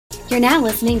You're now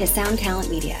listening to Sound Talent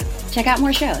Media. Check out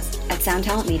more shows at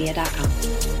soundtalentmedia.com.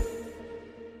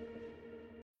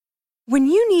 When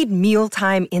you need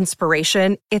mealtime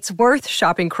inspiration, it's worth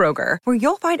shopping Kroger, where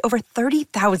you'll find over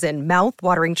 30,000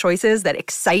 mouth-watering choices that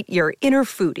excite your inner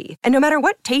foodie. And no matter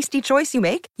what tasty choice you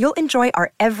make, you'll enjoy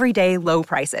our everyday low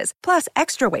prices, plus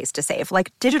extra ways to save,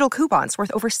 like digital coupons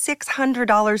worth over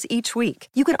 $600 each week.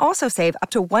 You can also save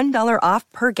up to $1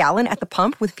 off per gallon at the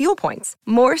pump with fuel points.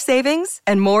 More savings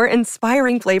and more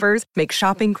inspiring flavors make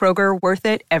shopping Kroger worth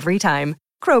it every time.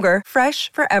 Kroger,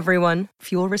 fresh for everyone.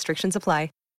 Fuel restrictions apply.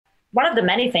 One of the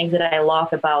many things that I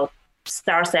love about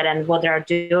Starset and what they're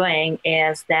doing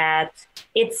is that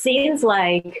it seems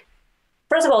like,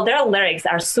 first of all, their lyrics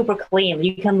are super clean.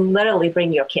 You can literally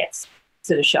bring your kids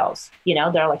to the shows. You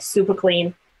know, they're like super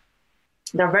clean.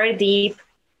 They're very deep.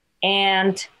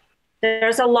 And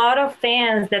there's a lot of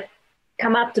fans that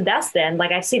come up to Dustin.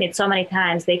 Like, I've seen it so many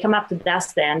times. They come up to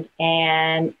Dustin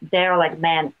and they're like,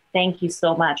 man, thank you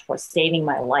so much for saving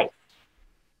my life.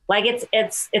 Like,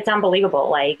 it's unbelievable.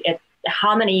 Like,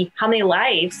 how many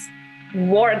lives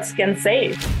words can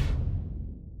save.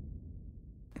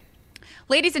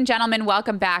 Ladies and gentlemen,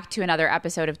 welcome back to another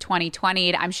episode of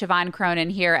 2020. I'm Siobhan Cronin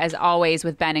here, as always,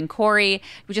 with Ben and Corey.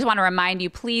 We just want to remind you,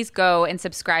 please go and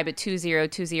subscribe at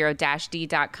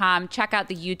 2020-d.com. Check out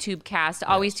the YouTube cast.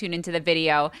 Always tune into the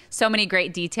video. So many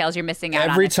great details you're missing out on.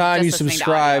 Every time you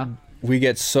subscribe, we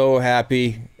get so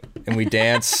happy and we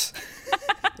dance.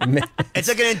 It's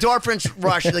like an endorphin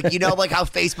rush, like, you know, like how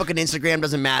Facebook and Instagram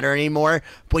doesn't matter anymore.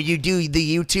 But you do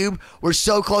the YouTube, we're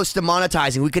so close to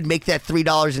monetizing. We could make that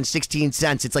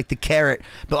 $3.16. It's like the carrot,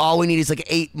 but all we need is like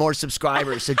 8 more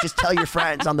subscribers. So just tell your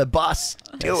friends on the bus,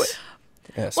 do it.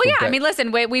 Yes, well, yeah, I mean,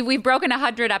 listen, we've broken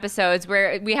 100 episodes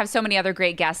where we have so many other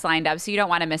great guests lined up, so you don't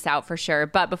want to miss out for sure.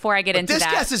 But before I get into this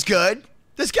that, guest is good.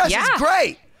 This guest is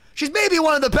great. She's maybe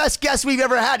one of the best guests we've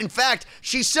ever had. In fact,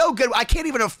 she's so good, I can't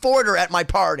even afford her at my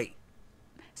party.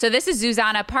 So this is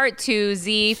Zuzana Part 2,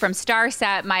 Z from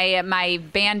Starset, my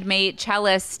bandmate,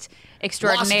 cellist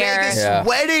extraordinaire. Las Vegas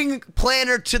wedding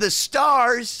planner to the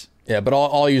stars. Yeah, but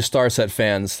all you Starset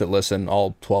fans that listen,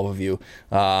 all 12 of you,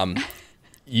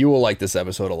 you will like this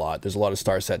episode a lot. There's a lot of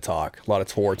Starset talk, a lot of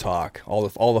tour talk, all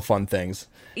the fun things.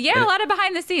 Yeah, a lot of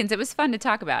behind the scenes. It was fun to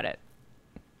talk about it.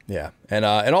 Yeah, and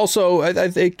also I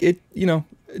think it, you know,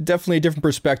 definitely a different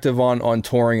perspective on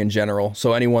touring in general.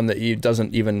 So anyone that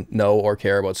doesn't even know or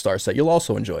care about Starset, you'll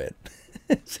also enjoy it.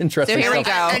 It's interesting. So here we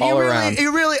go. And all around.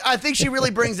 I think she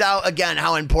really brings out again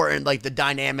how important like the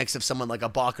dynamics of someone like a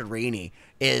Boccherini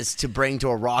is to bring to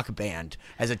a rock band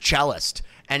as a cellist.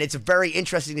 And it's very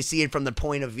interesting to see it from the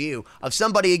point of view of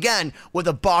somebody, again, with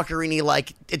a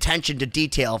Boccherini-like attention to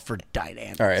detail for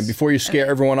dynamics. All right, and before you scare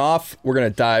everyone off, we're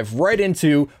going to dive right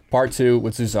into Part 2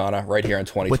 with Zuzana right here in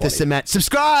 2020. With the cement.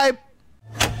 Subscribe!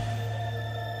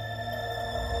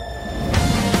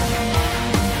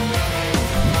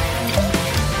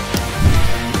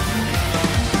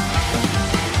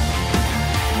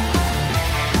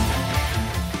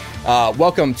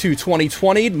 Welcome to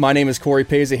 2020. My name is Corey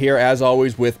Peza here, as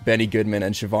always, with Benny Goodman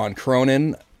and Siobhan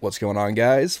Cronin. What's going on,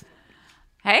 guys?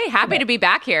 Hey, happy to be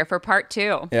back here for Part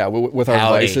 2. Yeah, with our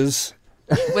vices.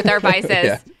 With our vices.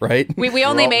 Yeah, right? We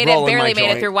only barely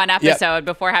made it through one episode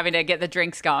before having to get the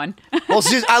drinks going. Well,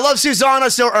 I love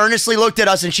Zuzana so earnestly looked at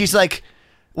us and she's like,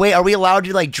 wait, are we allowed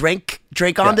to like drink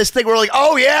on this thing? We're like,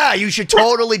 oh yeah, you should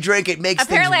totally drink. It makes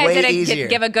Apparently things way I didn't easier.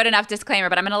 give a good enough disclaimer,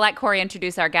 but I'm going to let Corey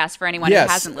introduce our guest for anyone who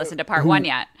hasn't listened to Part 1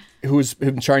 yet. Who's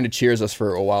been trying to cheers us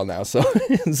for a while now. So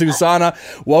Zuzana,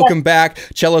 welcome back.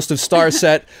 Cellist of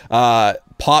Starset,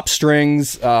 pop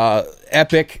strings,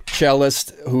 epic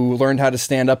cellist who learned how to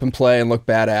stand up and play and look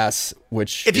badass.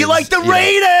 Which, if you like the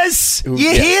Raiders, you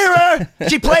hear her.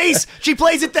 She plays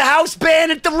at the house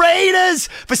band at the Raiders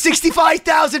for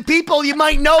 65,000 people. You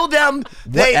might know them.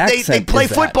 They play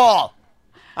football.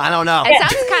 I don't know. It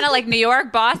sounds kind of like New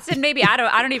York, Boston, maybe. I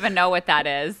don't even know what that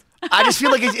is. I just feel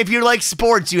like if you like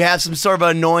sports, you have some sort of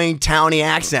annoying towny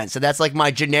accent. So that's like my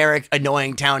generic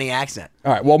annoying towny accent.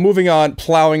 All right, well, moving on,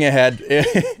 plowing ahead.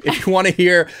 If you want to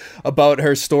hear about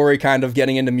her story, kind of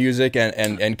getting into music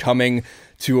and coming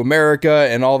to America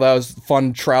and all those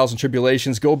fun trials and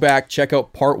tribulations, go back, check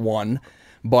out Part 1.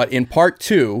 But in Part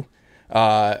 2,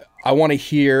 I want to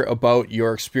hear about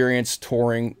your experience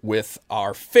touring with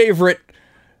our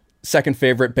second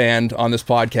favorite band on this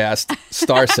podcast,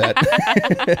 Starset.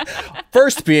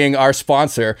 First being our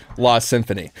sponsor, Lost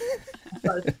Symphony.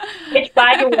 Which,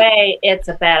 by the way, it's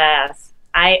a badass.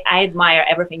 I admire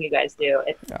everything you guys do.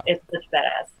 It's such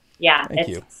badass. Yeah, Thank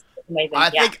you. Amazing.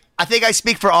 I think I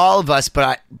speak for all of us,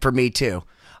 but for me too.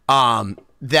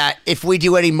 that if we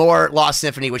do any more Lost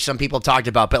Symphony, which some people talked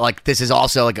about, but like this is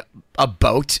also like a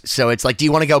boat. So it's like, do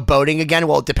you want to go boating again?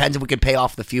 Well, it depends if we can pay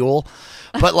off the fuel.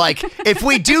 But like, if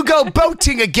we do go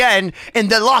boating again in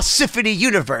the Lost Symphony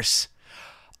universe,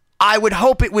 I would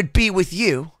hope it would be with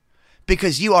you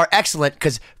because you are excellent.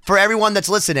 Because for everyone that's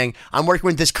listening, I'm working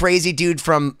with this crazy dude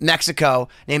from Mexico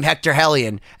named Hector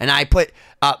Hellion, and I put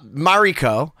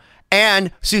Mariko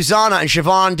and Susanna and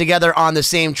Siobhan together on the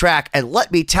same track. And let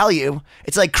me tell you,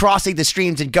 it's like crossing the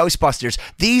streams in Ghostbusters.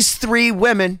 These three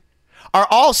women are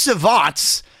all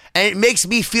savants, and it makes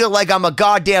me feel like I'm a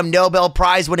goddamn Nobel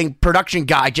Prize winning production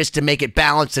guy just to make it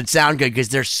balanced and sound good because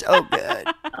they're so good.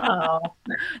 Oh,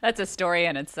 That's a story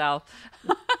in itself.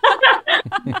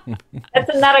 it's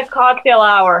another cocktail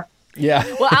hour. Yeah.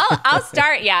 Well, I'll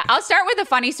start. Yeah, I'll start with a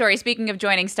funny story. Speaking of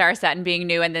joining Starset and being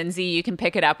new, and then Z, you can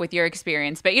pick it up with your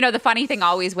experience. But the funny thing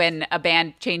always when a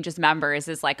band changes members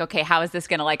is like, okay, how is this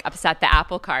going to like upset the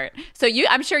apple cart? So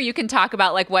I'm sure you can talk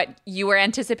about like what you were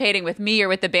anticipating with me or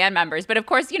with the band members. But of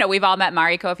course, we've all met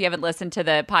Mariko. If you haven't listened to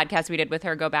the podcast we did with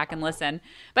her, go back and listen.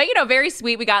 But very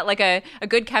sweet. We got like a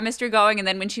good chemistry going. And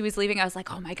then when she was leaving, I was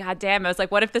like, oh my god, damn! I was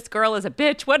like, what if this girl is a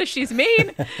bitch? What if she's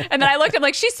mean? And then I looked, I'm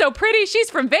like, she's so pretty. She's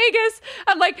from Vegas.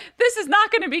 I'm like, this is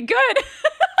not going to be good.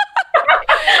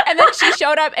 And then she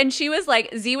showed up and she was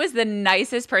like, Z was the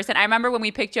nicest person. I remember when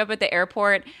we picked you up at the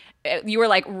airport, you were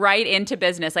like right into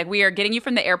business. Like, we are getting you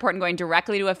from the airport and going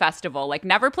directly to a festival, like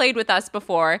never played with us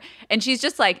before. And she's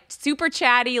just like super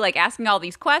chatty, like asking all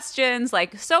these questions,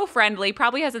 like so friendly,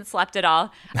 probably hasn't slept at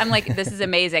all. I'm like, this is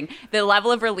amazing. The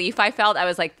level of relief I felt, I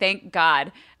was like, thank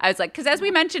God. I was like, because as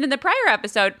we mentioned in the prior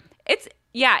episode,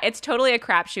 it's totally a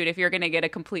crapshoot if you're going to get a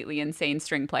completely insane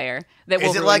string player that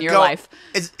will ruin your life.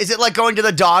 Is it like going to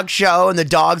the dog show and the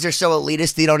dogs are so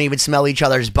elitist they don't even smell each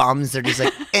other's bums? They're just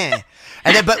like, eh.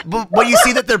 And then, but when you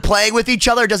see that they're playing with each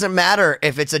other, it doesn't matter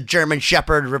if it's a German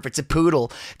Shepherd or if it's a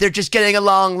poodle. They're just getting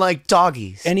along like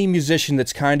doggies. Any musician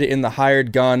that's kind of in the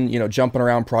hired gun, jumping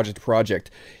around project to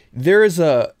project, there is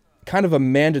a kind of a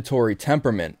mandatory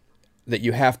temperament that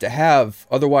you have to have,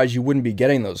 otherwise you wouldn't be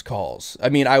getting those calls. I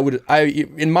mean,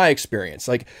 in my experience,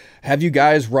 like, have you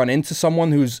guys run into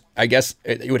someone who's, I guess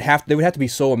they would have to be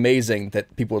so amazing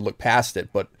that people would look past it,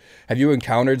 but have you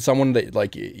encountered someone that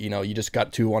like, you just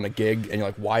got to on a gig and you're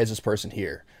like, why is this person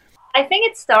here? I think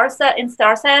in Starset,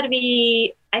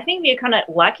 I think we're kind of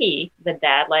lucky with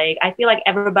that. Like, I feel like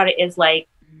everybody is like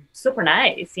super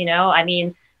nice, I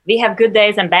mean, we have good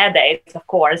days and bad days, of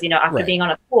course, after Right. being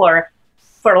on a tour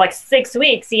for like 6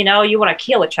 weeks, you want to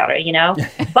kill each other,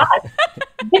 but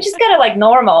it's just kind of like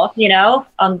normal, you're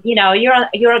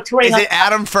touring. Is it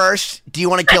Adam first? Do you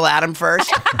want to kill Adam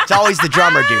first? It's always the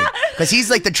drummer dude because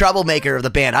he's like the troublemaker of the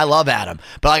band. I love Adam,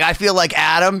 but like I feel like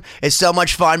Adam is so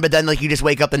much fun, but then like you just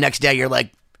wake up the next day, you're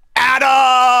like,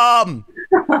 Adam.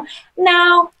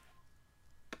 No,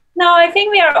 I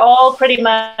think we are all pretty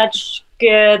much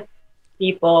good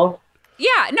people.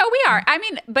 Yeah, no, we are. I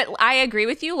mean, but I agree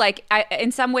with you. Like,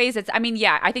 in some ways,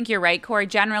 I think you're right, Corey.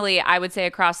 Generally, I would say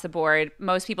across the board,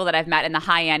 most people that I've met in the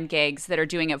high-end gigs that are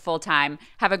doing it full-time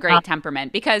have a great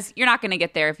temperament because you're not going to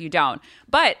get there if you don't.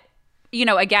 But,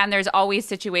 again, there's always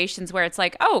situations where it's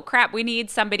like, oh, crap, we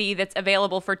need somebody that's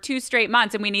available for 2 straight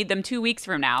months and we need them 2 weeks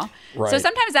from now. Right. So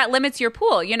sometimes that limits your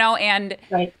pool, and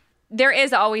Right. there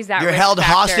is always that You're risk held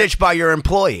factor. hostage by your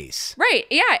employees. Right.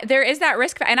 Yeah. There is that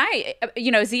risk. And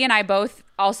Z and I both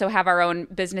also have our own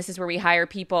businesses where we hire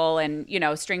people and,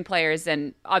 string players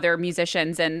and other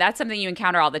musicians. And that's something you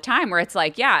encounter all the time where it's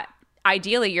like, yeah,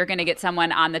 ideally you're going to get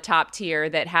someone on the top tier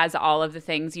that has all of the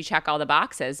things, you check all the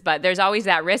boxes. But there's always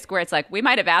that risk where it's like, we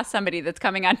might have asked somebody that's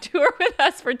coming on tour with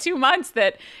us for 2 months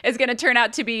that is going to turn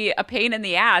out to be a pain in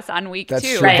the ass on week That's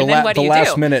 2. true. Right. And then what do The you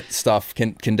last do? minute stuff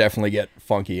can definitely get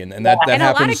funky, and that And a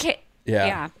lot happens. of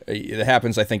Yeah, it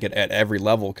happens, I think, at every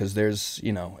level because there's,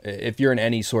 if you're in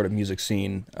any sort of music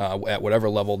scene, at whatever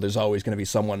level, there's always going to be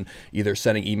someone either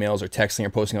sending emails or texting or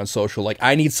posting on social, like,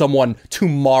 I need someone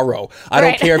tomorrow. I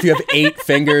don't Right. care if you have 8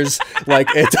 fingers, like,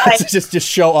 just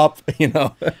show up,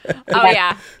 Oh,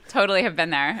 yeah. Totally have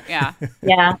been there. Yeah.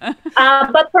 Yeah.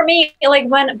 But for me, like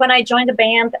when I joined the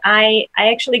band, I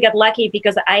actually got lucky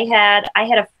because I had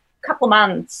a couple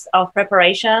months of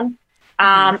preparation.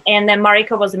 And then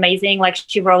Mariko was amazing. Like,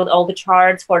 she wrote all the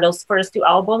charts for those first 2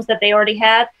 albums that they already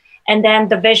had. And then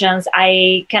the Visions,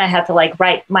 I kind of had to like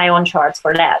write my own charts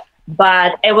for that.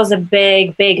 But it was a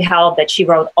big, big help that she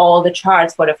wrote all the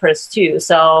charts for the first 2.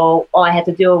 So all I had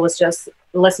to do was just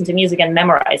listen to music and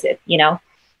memorize it,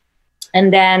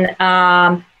 And then,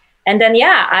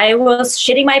 yeah, I was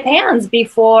shitting my pants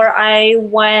before I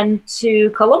went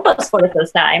to Columbus for the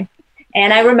first time.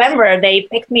 And I remember they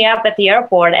picked me up at the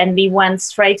airport and we went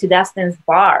straight to Dustin's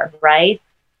bar, right?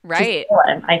 Right.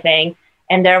 Salem, I think.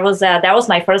 And that was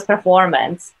my first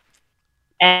performance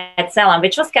at Salem,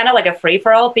 which was kind of like a free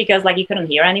for all because like you couldn't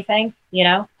hear anything, you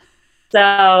know?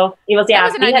 So it was, That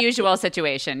was an unusual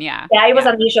situation. Yeah. Yeah, it was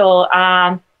unusual.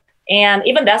 And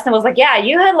even Dustin was like, yeah,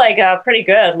 you had like a pretty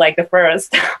good, like the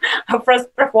first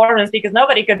performance because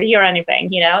nobody could hear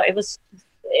anything, you know? It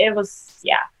was,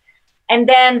 yeah. And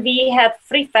then we had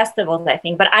 3 festivals, I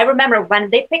think. But I remember when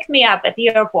they picked me up at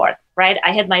the airport, right?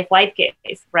 I had my flight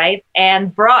case, right?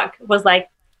 And Brock was like,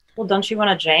 well, don't you want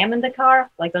to jam in the car?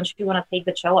 Like, don't you want to take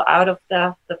the cello out of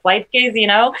the flight case, you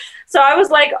know? So I was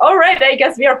like, all right, I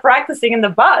guess we are practicing in the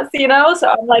bus, you know? So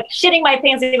I'm like shitting my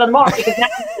pants even more because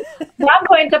now I'm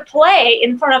going to play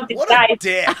in front of these guys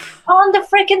on the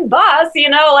freaking bus, you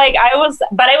know? Like I was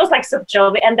like so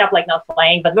chill. We end up like not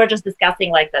playing, but we're just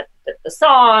discussing like the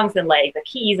songs and like the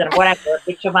keys and whatever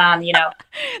with Siobhan, you know?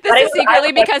 This is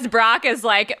secretly because Brock is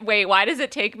like, wait, why does it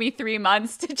take me 3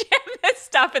 months to jam this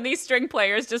stuff? And these string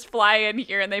players just fly in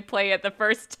here and they play it the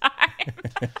first time.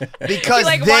 Because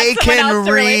like, they can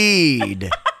read.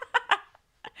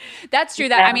 That's true.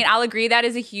 That I mean, I'll agree that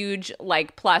is a huge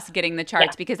like plus getting the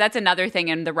charts because that's another thing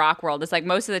in the rock world. It's like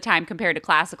most of the time compared to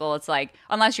classical, it's like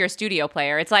unless you're a studio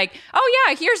player, it's like, oh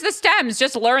yeah, here's the stems,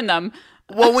 just learn them.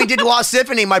 When we did Lost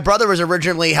Symphony, my brother was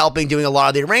originally helping doing a lot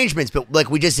of the arrangements, but like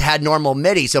we just had normal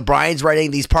MIDI. So Brian's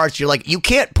writing these parts. You're like, you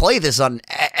can't play this on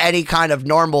any kind of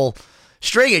normal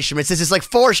string instruments. This is like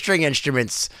 4 string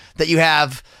instruments that you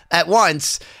have at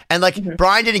once. And like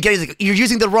Brian didn't get it. He's like, you're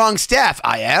using the wrong staff.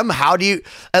 I am. How do you?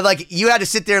 And like you had to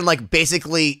sit there and like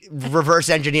basically reverse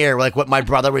engineer like what my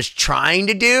brother was trying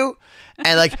to do,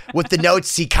 and like with the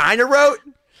notes he kind of wrote.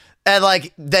 And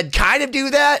like then kind of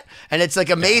do that. And it's like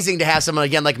amazing to have someone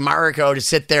again like Mariko to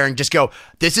sit there and just go,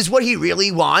 this is what he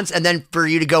really wants. And then for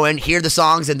you to go in, hear the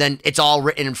songs, and then it's all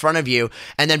written in front of you.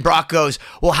 And then Brock goes,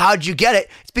 well, how'd you get it?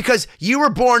 It's because you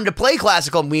were born to play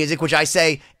classical music, which I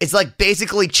say is like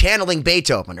basically channeling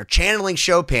Beethoven or channeling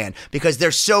Chopin because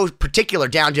they're so particular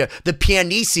down to the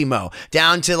pianissimo,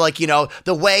 down to like, you know,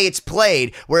 the way it's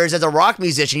played. Whereas as a rock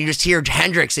musician, you just hear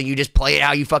Hendrix and you just play it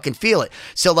how you fucking feel it.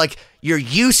 So like, you're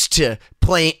used to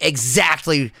playing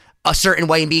exactly a certain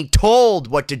way and being told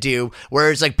what to do,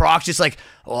 whereas like Brock's just like,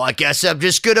 well, I guess I'm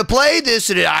just gonna play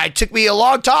this, and it took me a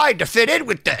long time to fit in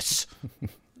with this.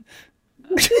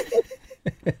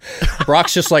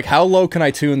 Brock's just like, how low can I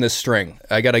tune this string?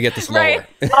 I gotta get this lower.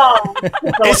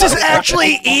 This is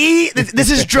actually E.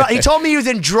 This is he told me he was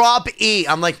in drop E.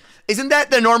 I'm like, isn't that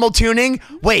the normal tuning?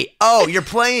 Wait, oh, you're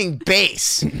playing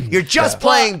bass. You're just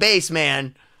playing bass,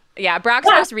 man. Yeah, Brock's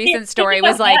most recent story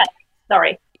was like...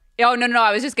 Sorry. Oh, no.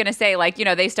 I was just going to say, like, you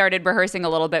know, they started rehearsing a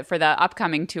little bit for the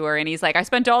upcoming tour. And he's like, I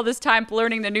spent all this time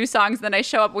learning the new songs. Then I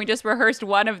show up and we just rehearsed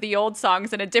one of the old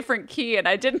songs in a different key. And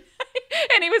I didn't...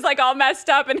 and he was like all messed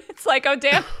up. And it's like, oh,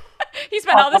 damn. He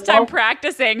spent all this time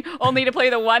practicing only to play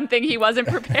the one thing he wasn't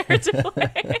prepared to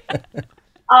play.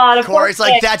 Corey's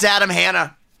like, that's Adam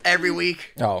Hanna every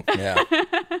week. Oh, yeah.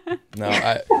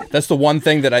 No, that's the one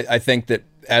thing that I think that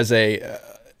as a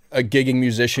gigging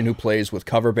musician who plays with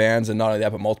cover bands, and not only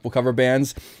that, but multiple cover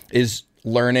bands, is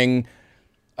learning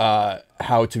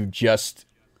how to just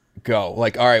go.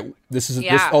 Like, all right,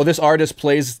 this artist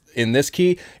plays in this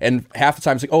key, and half the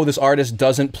time it's like, oh, this artist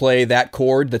doesn't play that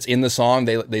chord that's in the song.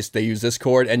 They use this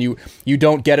chord, and you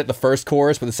don't get it the first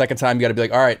chorus, but the second time you got to be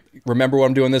like, all right, remember what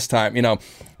I'm doing this time. You know,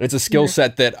 it's a skill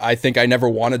set that I think I never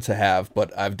wanted to have,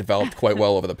 but I've developed quite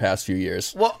well over the past few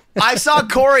years. Well, I saw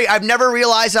Corey. I've never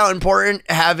realized how important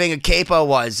having a capo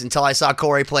was until I saw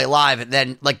Corey play live. And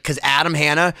then, like, because Adam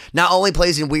Hanna not only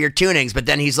plays in weird tunings, but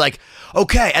then he's like,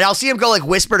 okay. And I'll see him go, like,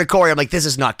 whisper to Corey. I'm like, this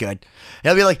is not good. And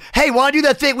he'll be like, hey, want to do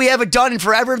that thing we haven't done in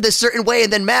forever this certain way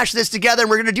and then mash this together and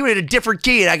we're going to do it in a different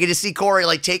key. And I can just see Corey,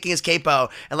 like, taking his capo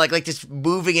and, like just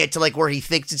moving it to, like, where he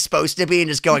thinks it's supposed to be and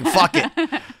just going, fuck it.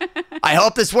 I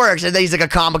hope this works. And then he's like a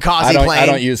kamikaze playing. I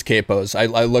don't use capos.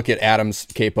 I look at Adam's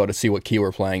capo to see what key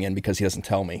we're playing in because he doesn't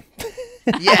tell me.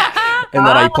 Yeah. And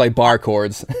then I play bar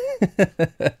chords.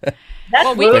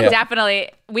 Well, we can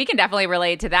definitely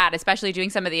relate to that, especially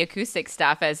doing some of the acoustic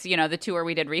stuff. As you know, the tour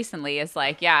we did recently is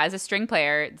like, yeah, as a string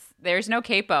player, there's no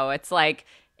capo. It's like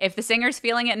if the singer's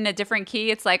feeling it in a different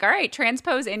key, it's like, all right,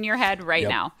 transpose in your head right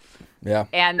now. Yeah,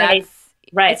 and that's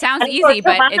right. It sounds easy,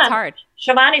 but it's hard.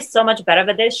 Siobhan is so much better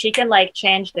with this. She can like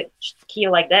change the key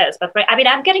like this. But I mean,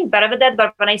 I'm getting better with it.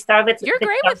 But when I started with you're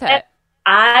great with it.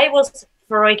 I was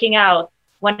freaking out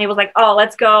when he was like, oh,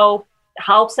 let's go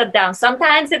helps it down.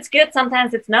 Sometimes it's good,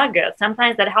 sometimes it's not good.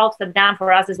 Sometimes that helps it down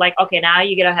for us is like, okay, now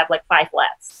you gotta have like 5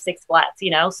 flats, 6 flats,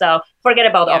 so forget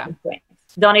about open strings.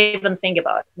 Don't even think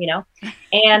about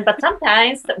it, but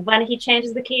sometimes when he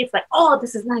changes the key, it's like, oh,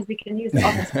 this is nice, we can use the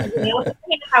open strings,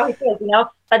 how it feels,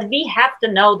 but we have to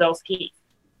know those keys.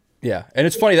 Yeah, and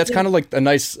it's funny, that's kind of like a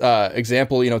nice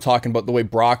example, talking about the way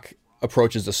Brock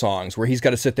approaches the songs, where he's got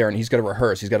to sit there and he's got to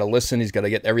rehearse, he's got to listen, he's got to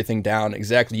get everything down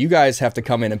exactly. You guys have to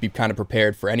come in and be kind of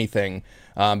prepared for anything,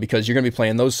 because you're going to be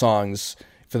playing those songs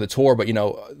for the tour, but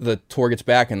the tour gets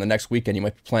back and the next weekend you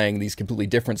might be playing these completely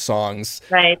different songs,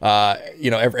 right?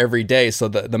 Every day. So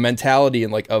the mentality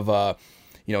and of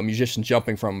musicians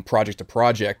jumping from project to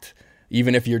project,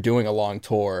 even if you're doing a long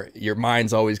tour, your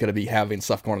mind's always going to be having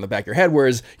stuff going in the back of your head.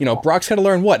 Whereas Brock's got to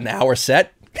learn an hour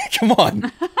set. Come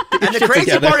on. And the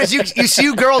crazy part is you see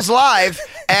you girls live,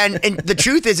 and the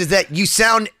truth is that you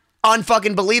sound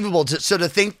unfucking believable. So to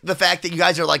think the fact that you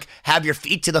guys are like have your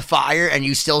feet to the fire and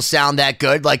you still sound that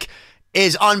good, like,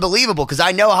 is unbelievable, because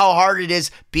I know how hard it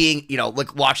is being,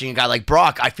 like watching a guy like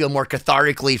Brock. I feel more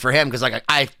cathartically for him because like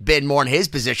I've been more in his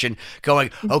position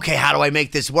going, okay, how do I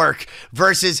make this work?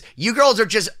 Versus you girls are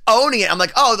just owning it. I'm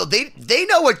like, oh, they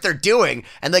know what they're doing.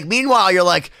 And like, meanwhile, you're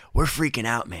like, we're freaking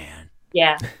out, man.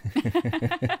 Yeah.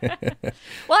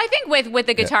 Well, I think with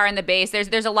the guitar and the bass,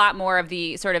 there's a lot more of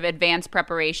the sort of advanced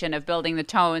preparation of building the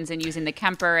tones and using the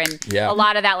Kemper, and a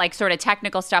lot of that like sort of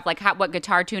technical stuff, like what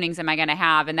guitar tunings am I going to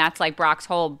have, and that's like Brock's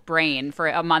whole brain for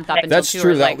a month up until that's tour.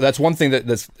 True. That's one thing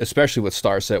that's especially with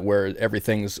Starset, where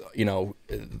everything's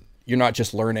you're not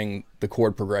just learning the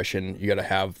chord progression, you got to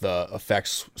have the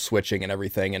effects switching and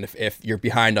everything. And if you're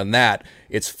behind on that,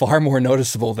 it's far more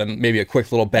noticeable than maybe a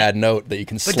quick little bad note that you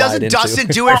can slide into. But doesn't Dustin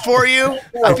do it for you?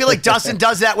 I feel like Dustin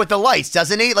does that with the lights,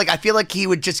 doesn't he? Like, I feel like he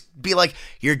would just be like,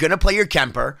 you're going to play your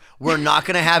Kemper. We're not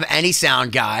going to have any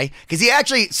sound guy. Because he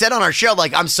actually said on our show,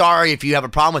 like, I'm sorry if you have a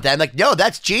problem with that. I'm like, no,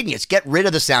 that's genius. Get rid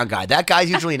of the sound guy. That guy's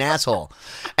usually an asshole.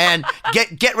 And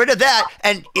get rid of that.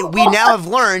 And we now have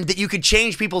learned that you could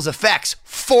change people's effects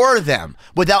for them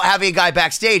without having a guy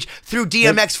backstage through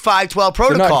DMX 512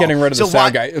 protocol. They're not getting rid of the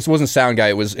sound guy. It wasn't sound guy.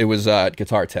 It was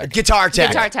guitar tech. Guitar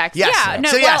tech. Yes. Yeah. No,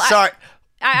 so sorry.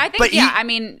 I think I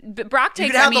mean, Brock takes.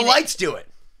 You can have the lights do it.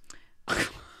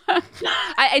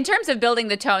 In terms of building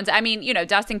the tones, I mean,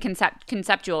 Dustin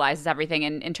conceptualizes everything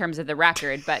in terms of the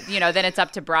record, but then it's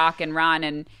up to Brock and Ron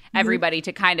and everybody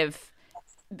to kind of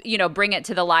bring it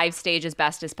to the live stage as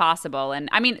best as possible. And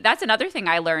I mean, that's another thing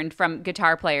I learned from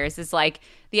guitar players is like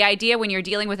the idea when you're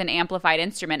dealing with an amplified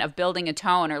instrument of building a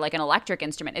tone, or like an electric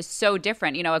instrument, is so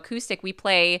different. Acoustic, we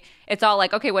play, it's all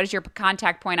like, okay, what is your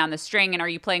contact point on the string? And are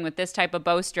you playing with this type of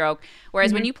bow stroke?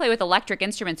 Whereas when you play with electric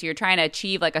instruments, you're trying to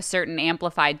achieve like a certain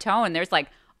amplified tone. There's like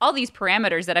all these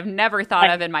parameters that I've never thought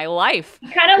of in my life.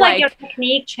 Kind of like your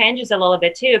technique changes a little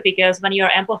bit too, because when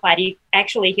you're amplified, you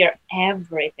actually hear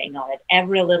everything on it,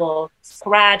 every little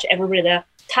scratch, every little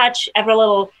touch, every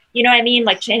little,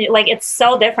 like change. Like it's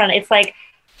so different. It's like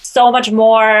so much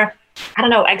more, I don't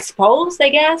know, exposed, I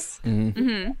guess,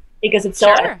 because it's so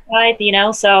amplified,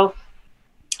 So,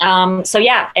 so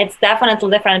yeah, it's definitely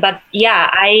different. But yeah,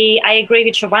 I agree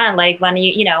with Siobhan. Like when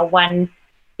when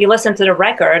you listen to the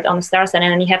record on the Starset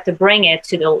and then you have to bring it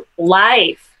to the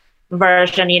live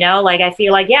version, like I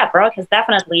feel like, Brock has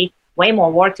definitely way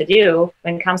more work to do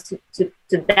when it comes to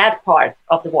that part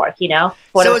of the work,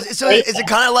 So is it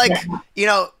kind of like,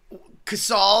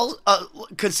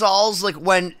 Casal's like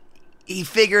when he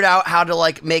figured out how to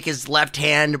like make his left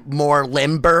hand more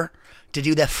limber to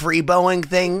do the free bowing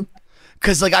thing?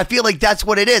 Because, like, I feel like that's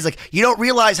what it is. Like, you don't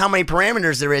realize how many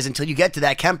parameters there is until you get to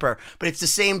that Kemper. But it's the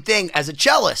same thing as a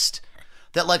cellist.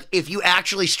 That, like, if you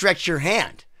actually stretch your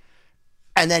hand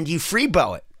and then you free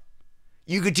bow it,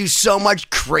 you could do so much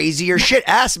crazier shit.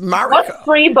 Ask Mariko. What's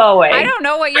free bowing? I don't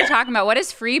know what you're talking about. What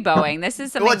is free bowing? This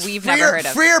is something we've never heard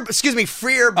of. Freer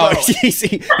bowing. Oh,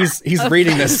 he's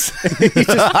reading this. He's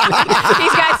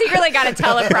secretly got a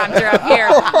teleprompter up here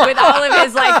with all of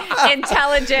his like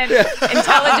intelligent.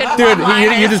 Dude,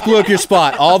 you just blew up your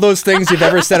spot. All those things you've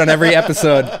ever said on every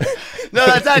episode. No,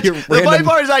 that's actually the funny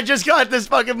part is I just got this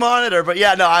fucking monitor, but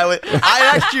yeah, no, I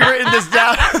actually written this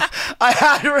down. I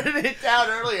had written it down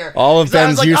earlier. All of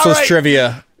Ben's useless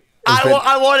trivia.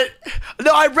 I want it.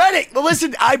 No, I read it. But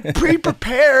listen, I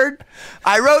pre-prepared.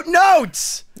 I wrote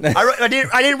notes. I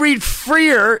didn't read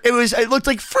freer. It looked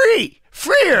like freer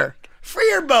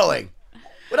bowing.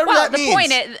 Whatever Well, that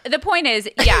means. the point is,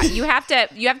 yeah, you have to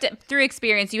through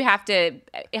experience, you have to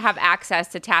have access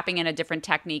to tapping into different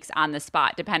techniques on the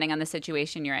spot, depending on the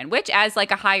situation you're in. Which, as like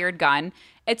a hired gun,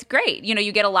 it's great. You know,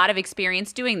 you get a lot of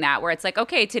experience doing that. Where it's like,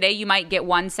 okay, today you might get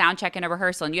one sound check in a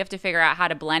rehearsal, and you have to figure out how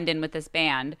to blend in with this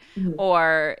band,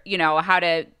 or you know how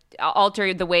to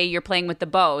alter the way you're playing with the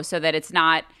bow so that it's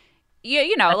not.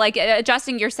 You know, like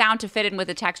adjusting your sound to fit in with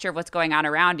the texture of what's going on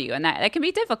around you, and that can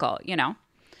be difficult. You know,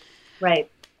 Right.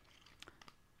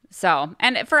 So,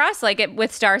 and for us, like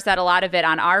with Starset, a lot of it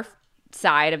on our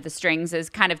side of the strings is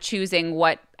kind of choosing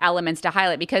what elements to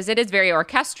highlight because it is very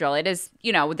orchestral. It is,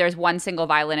 you know, there's one single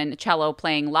violin and cello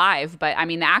playing live, but I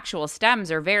mean, the actual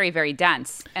stems are very, very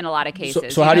dense in a lot of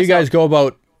cases. So how do you guys go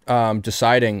about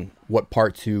deciding what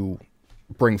part to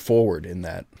bring forward in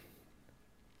that?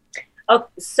 Oh,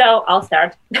 so I'll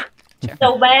start. Sure.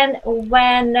 So when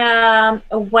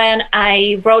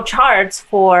I wrote charts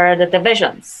for the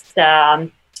divisions,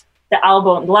 the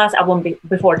album, the last album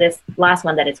before this last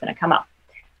one that is going to come up,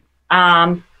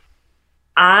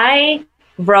 I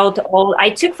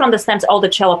took from the stems all the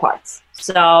cello parts.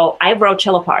 So I wrote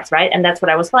cello parts, right? And that's what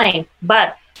I was playing.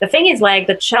 But the thing is, like,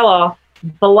 the cello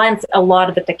blends a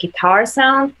lot with the guitar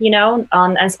sound, you know,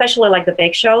 and especially like the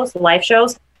big shows, the live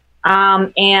shows.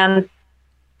 And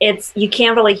you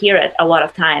can't really hear it a lot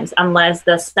of times unless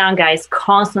the sound guy is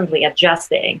constantly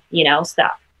adjusting, you know,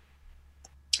 stuff.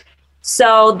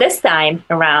 So this time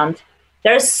around,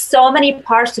 there's so many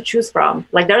parts to choose from.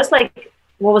 Like there's like,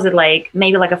 what was it, like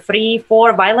maybe like a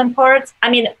 3-4 violin parts? I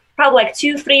mean, probably like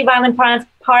 2-3 violin parts,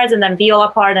 and then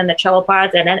viola part and the cello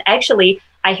parts. And then actually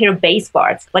I hear bass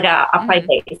parts, like a upright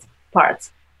bass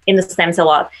parts in the stems a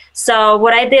lot. So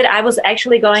what I did, I was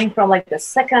actually going from like the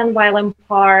second violin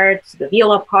part to the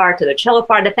viola part to the cello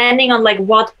part, depending on like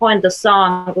what point the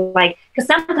song, like, because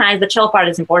sometimes the cello part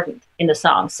is important in the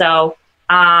song. So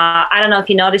I don't know if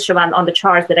you noticed, Siobhan, on the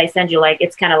charts that I sent you, like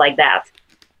it's kind of like that.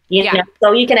 You know?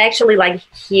 So you can actually like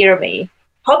hear me.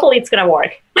 Hopefully it's going to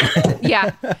work.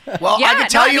 Yeah. Well, Yeah, I can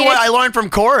tell no, I you mean, what I learned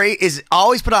from Corey is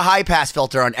always put a high pass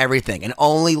filter on everything and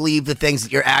only leave the things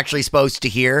that you're actually supposed to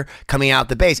hear coming out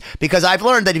the bass. Because I've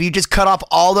learned that if you just cut off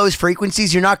all those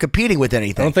frequencies, you're not competing with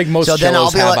anything. I don't think most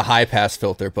cellos have a high pass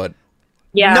filter, but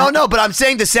Yeah. No, but I'm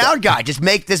saying the sound guy just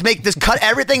cut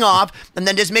everything off, and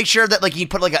then just make sure that like you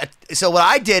put like a. So what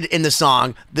I did in the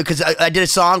song, because I did a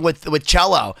song with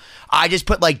cello, I just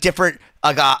put like different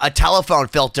a telephone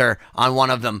filter on one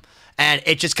of them, and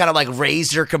it just kind of like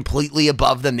raised her completely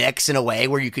above the mix in a way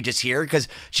where you could just hear. Because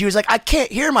she was like, I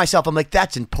can't hear myself. I'm like,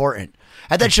 that's important.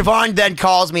 And then Siobhan then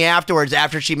calls me afterwards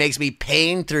after she makes me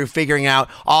pain through figuring out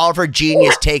all of her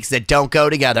genius takes that don't go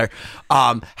together,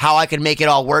 how I can make it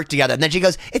all work together. And then she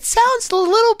goes, it sounds a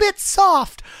little bit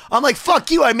soft. I'm like, fuck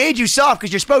you, I made you soft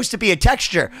because you're supposed to be a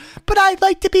texture. But I'd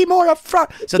like to be more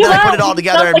upfront. So then I put it all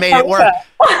together and made it work.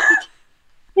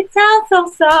 It sounds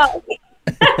so soft.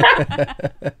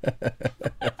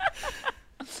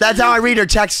 That's how I read her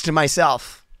text to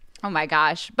myself. Oh my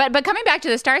gosh. But coming back to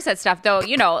the Starset stuff though,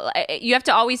 you know, you have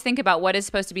to always think about what is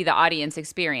supposed to be the audience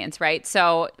experience, right?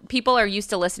 So people are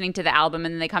used to listening to the album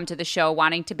and then they come to the show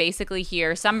wanting to basically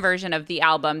hear some version of the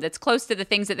album that's close to the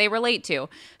things that they relate to.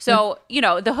 So, you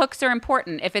know, the hooks are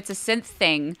important. If it's a synth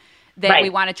thing that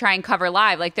we want to try and cover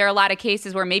live, like there are a lot of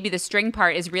cases where maybe the string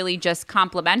part is really just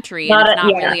complimentary and it's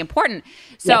not really important.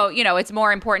 So, you know, it's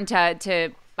more important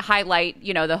to highlight,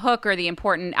 you know, the hook or the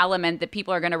important element that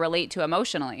people are going to relate to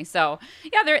emotionally. So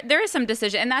yeah, there is some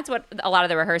decision, and that's what a lot of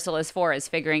the rehearsal is for, is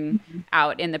figuring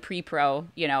out in the pre-pro,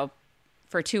 you know,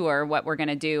 for tour what we're going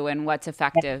to do and what's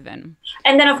effective. And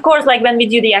then of course, like when we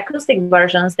do the acoustic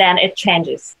versions, then it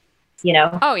changes, you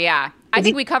know. Oh yeah, I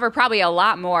think we cover probably a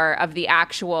lot more of the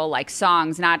actual like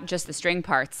songs, not just the string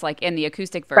parts, like in the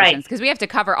acoustic versions, because we have to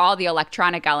cover all the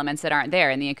electronic elements that aren't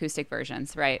there in the acoustic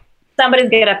versions, right?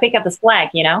 Somebody's gonna pick up the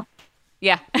slack, you know.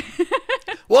 Yeah.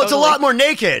 Well, it's a lot more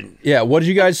naked. Yeah. What did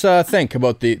you guys think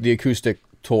about the acoustic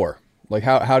tour? Like,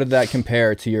 how did that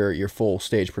compare to your full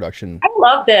stage production? I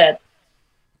loved it.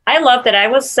 I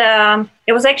was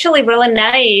it was actually really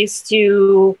nice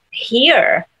to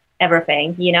hear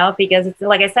everything, you know, because it's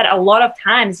like I said, a lot of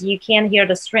times you can't hear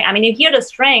the string. I mean, you hear the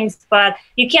strings, but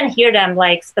you can't hear them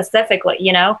like specifically,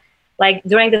 you know. Like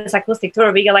during this acoustic tour,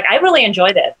 I really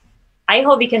enjoyed it. I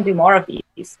hope we can do more of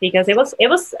these because it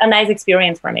was a nice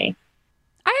experience for me.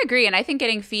 I agree. And I think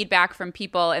getting feedback from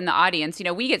people in the audience, you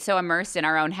know, we get so immersed in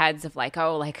our own heads of like,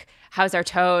 oh, like, how's our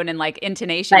tone and like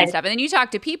intonation and stuff. And then you talk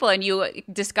to people and you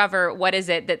discover what is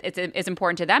it that is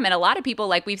important to them. And a lot of people,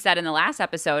 like we've said in the last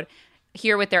episode,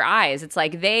 hear with their eyes. It's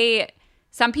like they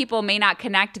some people may not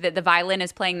connect that the violin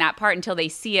is playing that part until they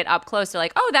see it up close. They're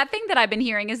like, oh, that thing that I've been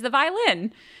hearing is the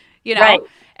violin, you know? Right.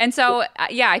 And so,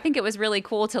 I think it was really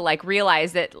cool to like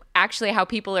realize that actually how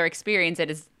people are experiencing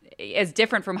it is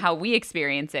different from how we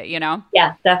experience it, you know?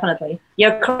 Yeah, definitely.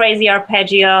 Your crazy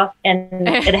arpeggio, and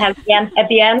it has the end at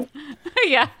the end.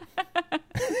 Yeah.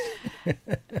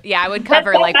 Yeah, I would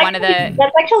cover like one of the.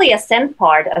 That's actually a synth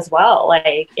part as well,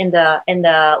 like in the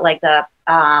like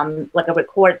a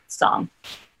record song.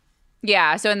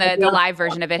 Yeah, so in the live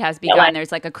version of It Has Begun,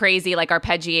 there's like a crazy like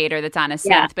arpeggiator that's on a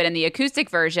synth, but in the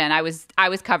acoustic version, I was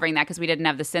covering that because we didn't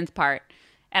have the synth part.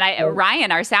 And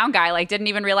Ryan, our sound guy, like didn't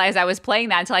even realize I was playing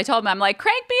that until I told him. I'm like,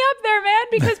 crank me up there, man,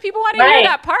 because people want to hear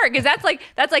that part, because that's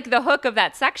like the hook of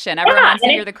that section. Everyone wants to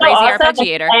hear the crazy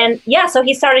arpeggiator. And so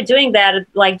he started doing that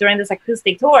like during this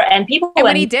acoustic tour, and people. And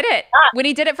when he did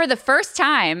it for the first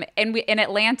time in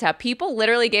Atlanta, people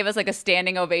literally gave us like a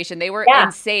standing ovation. They were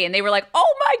insane. They were like,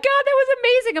 "Oh my god, that was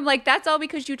amazing!" I'm like, "That's all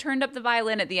because you turned up the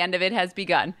violin at the end of It Has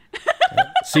Begun."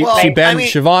 See, Ben,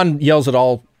 Siobhan yells at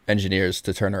all engineers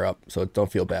to turn her up, so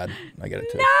don't feel bad. I get it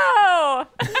too. No.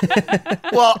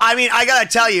 Well, I mean, I gotta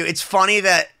tell you, it's funny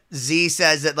that Z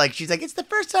says that, like, she's like, it's the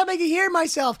first time I can hear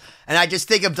myself, and I just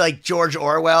think of like George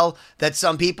Orwell, that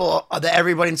some people, that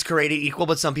everybody's created equal,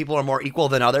 but some people are more equal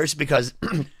than others. Because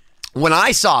when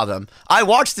I saw them, I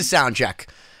watched the sound check,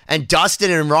 and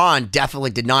Dustin and Ron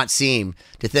definitely did not seem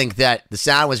to think that the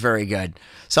sound was very good.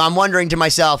 So I'm wondering to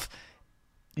myself,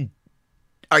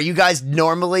 are you guys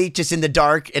normally just in the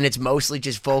dark and it's mostly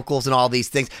just vocals and all these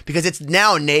things? Because it's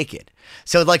now naked.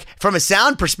 So like from a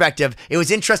sound perspective, it was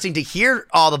interesting to hear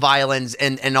all the violins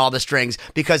and all the strings,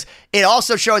 because it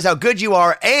also shows how good you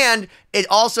are. And it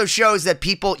also shows that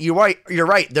people, you're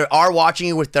right. They are watching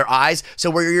you with their eyes. So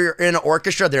where you're in an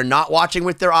orchestra, they're not watching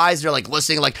with their eyes. They're like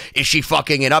listening, like, is she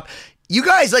fucking it up? You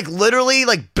guys like literally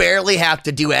like barely have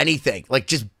to do anything. Like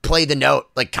just play the note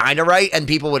like kind of right, and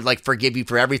people would like forgive you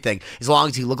for everything as long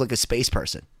as you look like a space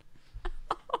person.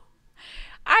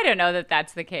 I don't know that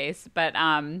that's the case, but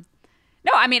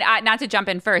no, I mean, not to jump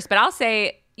in first, but I'll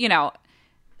say, you know,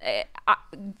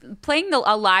 playing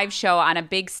a live show on a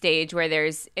big stage where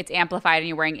it's amplified and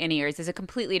you're wearing in-ears is a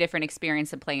completely different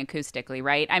experience than playing acoustically,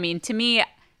 right? I mean, to me,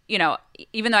 you know,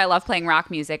 even though I love playing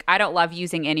rock music, I don't love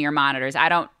using in-ear monitors. I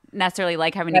don't necessarily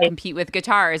like having to compete with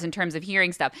guitars in terms of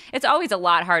hearing stuff. It's always a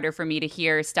lot harder for me to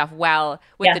hear stuff well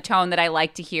with the tone that I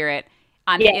like to hear it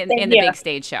in the big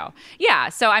stage show. Yeah,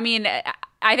 so I mean,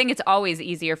 I think it's always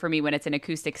easier for me when it's an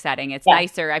acoustic setting. It's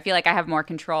nicer. I feel like I have more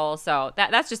control. So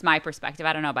that's just my perspective.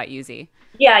 I don't know about you, Z.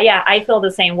 Yeah, I feel the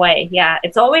same way. Yeah,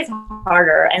 it's always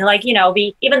harder. And like, you know,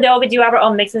 even though we do our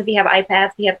own mixes, we have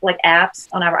iPads, we have like apps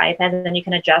on our iPads, and then you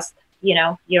can adjust, you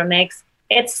know, your mix.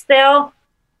 It's still,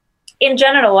 in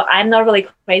general, I'm not really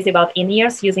crazy about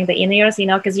in-ears, using the in-ears, you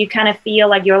know, because you kind of feel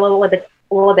like you're a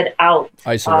little bit out.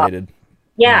 Isolated.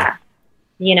 Yeah.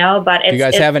 You know, but do you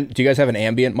guys have an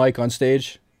ambient mic on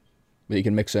stage that you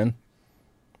can mix in?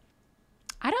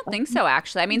 I don't think so,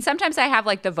 actually. I mean, sometimes I have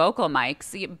like the vocal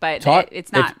mics, but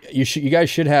it's not. You guys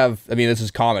should have. I mean, this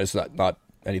is common. It's not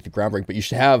anything groundbreaking, but you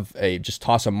should have just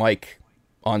toss a mic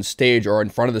on stage or in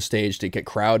front of the stage to get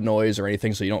crowd noise or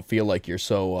anything, so you don't feel like you're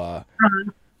so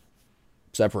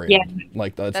separated. Yeah.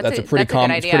 Like that's a pretty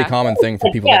common. It's a pretty common thing for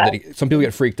people. Some people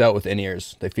get freaked out with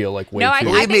in-ears. They feel like way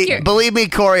too. Believe me,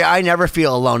 Corey, I never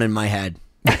feel alone in my head.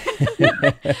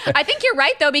 I think you're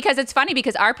right, though, because it's funny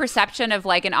because our perception of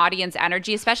like an audience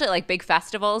energy, especially like big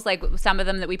festivals, like some of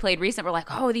them that we played recent, were like,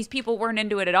 oh, these people weren't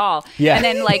into it at all. Yeah. And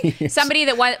then like somebody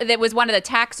that was one of the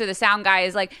techs or the sound guy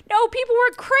is like, no, people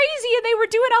were crazy and they were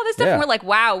doing all this stuff. And we're like,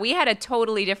 wow, we had a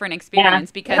totally different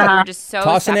experience because we're just so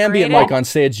Toss separated. an ambient mic on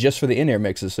stage just for the in-ear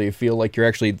mixes, so you feel like you're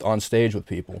actually on stage with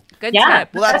people. Good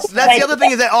tip. Well, that's the other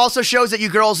thing, is that also shows that you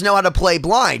girls know how to play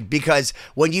blind, because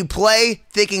when you play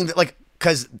thinking that like,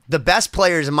 because the best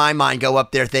players in my mind go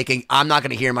up there thinking, I'm not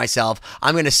going to hear myself,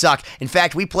 I'm going to suck. In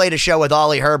fact, we played a show with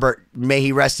Ollie Herbert, may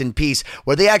he rest in peace,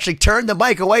 where they actually turned the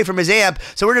mic away from his amp.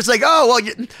 So we're just like, oh,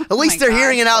 well, at least they're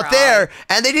hearing it out there.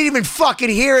 And they didn't even fucking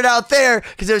hear it out there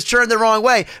because it was turned the wrong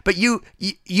way. But you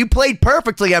played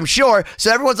perfectly, I'm sure.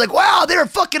 So everyone's like, wow, they're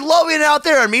fucking loving it out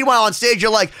there. And meanwhile, on stage,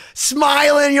 you're like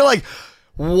smiling. You're like,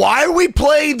 why are we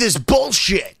playing this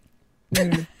bullshit?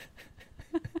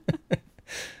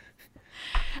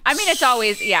 I mean, it's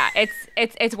always,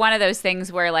 it's one of those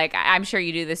things where, like, I'm sure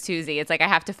you do this too, Z. It's like I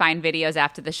have to find videos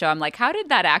after the show. I'm like, how did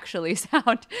that actually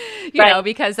sound? You know,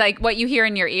 because like what you hear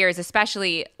in your ears,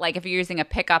 especially like if you're using a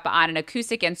pickup on an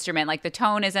acoustic instrument, like the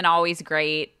tone isn't always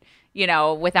great.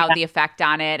 without the effect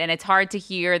on it. And it's hard to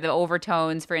hear the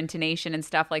overtones for intonation and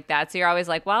stuff like that. So you're always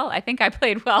like, well, I think I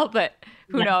played well, but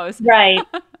who knows? Right.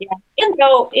 Yeah.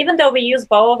 Even though we use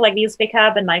both, like we use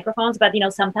pickup and microphones, but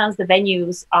sometimes the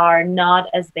venues are not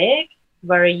as big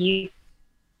where you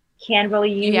can't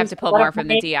really use. You have to pull more from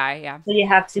the DI, yeah. So you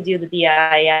have to do the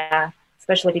DI, yeah.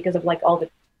 Especially because of like all the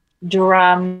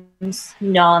drums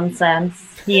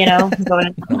nonsense,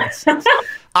 going on.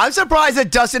 I'm surprised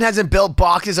that Dustin hasn't built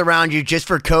boxes around you just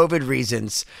for COVID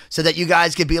reasons, so that you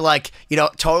guys could be like,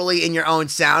 totally in your own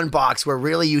sound box where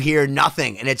really you hear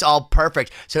nothing and it's all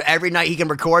perfect. So every night he can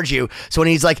record you. So when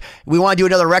he's like, we want to do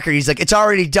another record, he's like, it's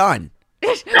already done.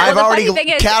 I've already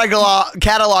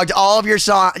cataloged all of your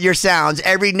sounds,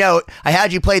 every note. I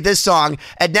had you play this song,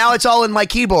 and now it's all in my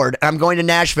keyboard. I'm going to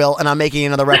Nashville, and I'm making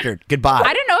another record. Goodbye.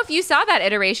 I don't know if you saw that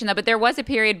iteration, though, but there was a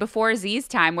period before Z's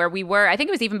time where we were, I think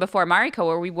it was even before Mariko,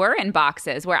 where we were in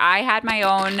boxes, where I had my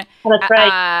own... That's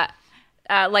right.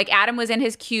 Like Adam was in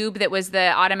his cube that was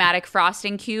the automatic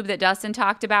frosting cube that Dustin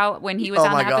talked about when he was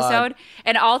on the episode.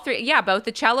 And all three, both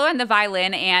the cello and the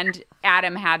violin and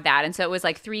Adam had that. And so it was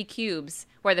like 3 cubes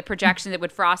where the projection that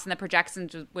would frost and the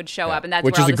projections would show up. And that's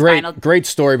which where is a great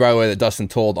story, by the way, that Dustin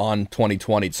told on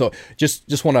 2020. So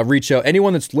just want to reach out.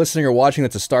 Anyone that's listening or watching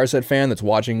that's a Starset fan that's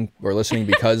watching or listening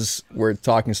because we're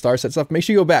talking Starset stuff, make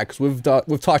sure you go back because we've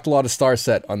talked a lot of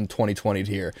Starset on 2020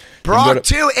 here. Brock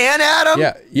too, and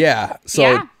Adam? Yeah.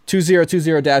 So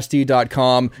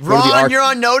 2020-d.com. Ron, you're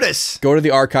on notice. Go to the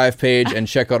archive page and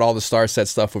check out all the Starset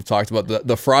stuff we've talked about.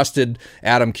 The frosted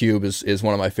Adam cube is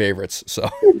one of my favorites. So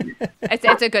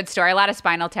it's a good story. A lot of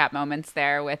Spinal Tap moments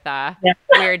there with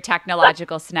weird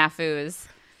technological snafus.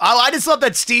 Oh, I just love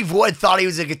that Steve Wood thought he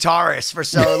was a guitarist for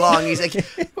so long. He's like,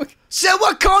 so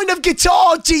what kind of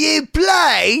guitar do you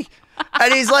play?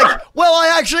 And he's like, well,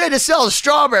 I actually had to sell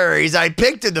strawberries I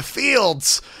picked in the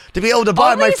fields to be able to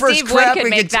buy my first Steve Wood crappy could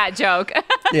make that joke.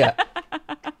 Yeah.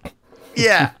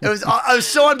 Yeah, it was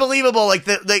so unbelievable. Like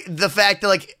the fact that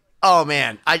like, oh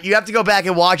man, you have to go back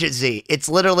and watch it, Z. It's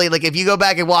literally like if you go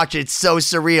back and watch it, it's so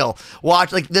surreal.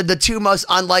 Watch like the two most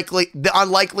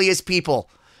unlikeliest people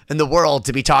in the world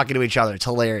to be talking to each other. It's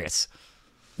hilarious.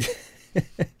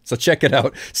 So check it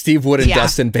out, Steve Wood and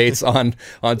Dustin Bates on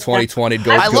 2020.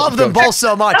 I love them both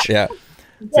so much. Yeah.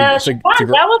 That was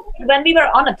when we were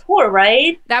on a tour,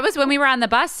 right? That was when we were on the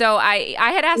bus. So I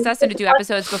had asked Dustin to do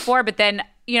episodes before, but then,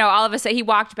 all of a sudden he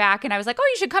walked back and I was like, oh,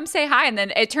 you should come say hi. And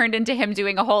then it turned into him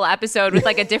doing a whole episode with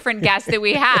like a different guest that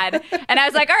we had. And I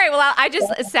was like, all right, well, I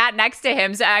just sat next to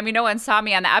him. So, I mean, no one saw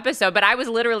me on the episode, but I was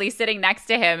literally sitting next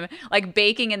to him, like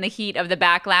baking in the heat of the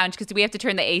back lounge because we have to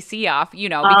turn the AC off, because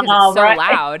it's so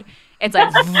loud. It's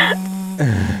like,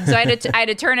 so I had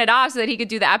to turn it off so that he could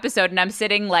do the episode. And I'm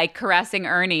sitting like caressing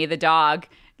Ernie, the dog,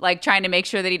 like trying to make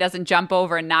sure that he doesn't jump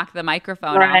over and knock the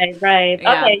microphone off. Right.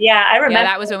 Yeah. Okay, yeah, I remember. Yeah,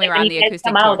 that was when we were on the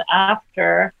acoustic come tour. out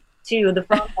after to the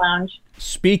front lounge.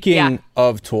 Speaking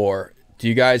of tour, do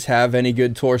you guys have any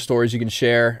good tour stories you can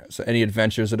share? So any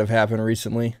adventures that have happened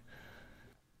recently?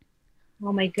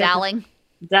 Oh my goodness. Darling.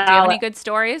 Do you have any good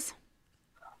stories?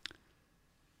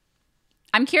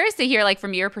 I'm curious to hear, like,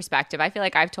 from your perspective. I feel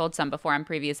like I've told some before on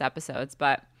previous episodes,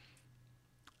 but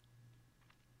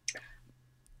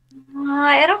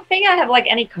I don't think I have like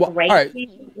any crazy. All right.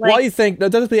 While you think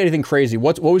that doesn't be anything crazy,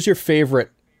 what was your favorite,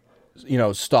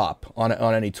 stop on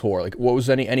any tour? Like, what was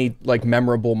any like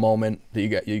memorable moment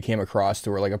that you came across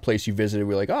to, or like a place you visited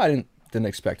where you're like, oh, I didn't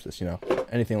expect this,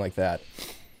 anything like that?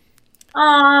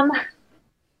 Well,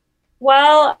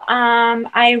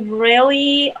 I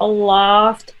really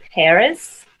loved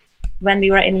Paris when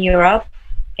we were in Europe,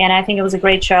 and I think it was a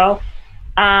great show.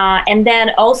 And then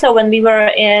also when we were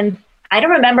in, I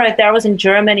don't remember if there was in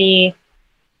Germany,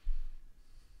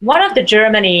 one of the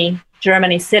Germany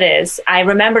cities. I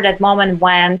remember that moment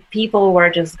when people were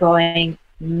just going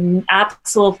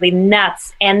absolutely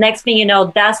nuts. And next thing you know,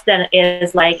 Dustin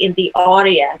is like in the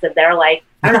audience, and they're like,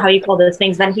 I don't know how you call those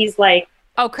things. Then he's like,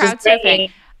 oh, crowd surfing.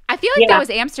 I feel like that was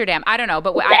Amsterdam. I don't know,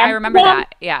 but I remember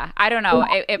that. Yeah, I don't know.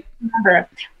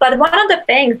 But one of the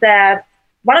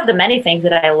many things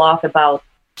that I love about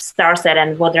Starset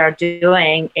and what they're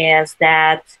doing is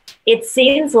that it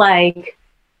seems like,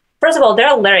 first of all,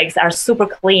 their lyrics are super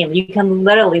clean. You can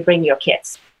literally bring your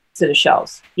kids to the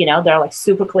shows. They're like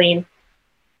super clean.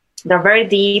 They're very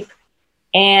deep.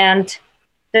 And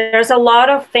there's a lot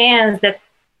of fans that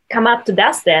come up to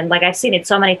Dustin. Like, I've seen it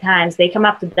so many times. They come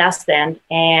up to Dustin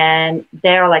and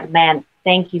they're like, man,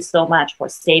 thank you so much for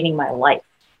saving my life.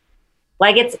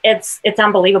 Like, it's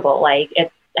unbelievable. Like,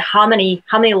 how many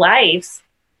lives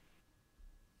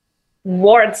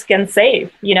words can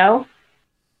save, Yeah.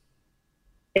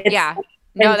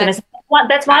 No, that's one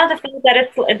of the things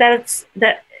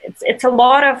that it's a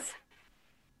lot of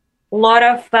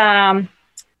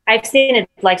I've seen it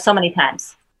like so many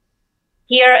times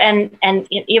here and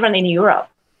even in Europe.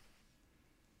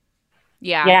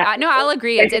 Yeah. No, I'll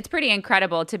agree. It's pretty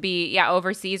incredible to be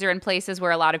overseas or in places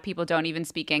where a lot of people don't even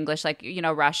speak English, like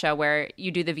Russia, where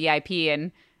you do the VIP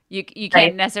and you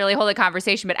can't necessarily hold a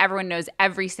conversation, but everyone knows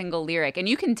every single lyric, and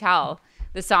you can tell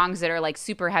the songs that are like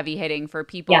super heavy hitting for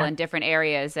people in different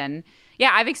areas. And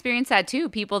I've experienced that too.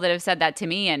 People that have said that to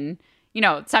me, and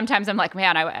sometimes I'm like,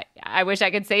 man, I wish I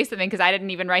could say something because I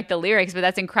didn't even write the lyrics, but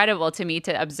that's incredible to me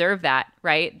to observe that,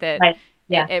 right? That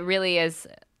it really is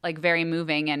like very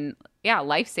moving and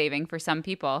life-saving for some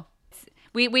people.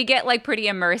 We get like pretty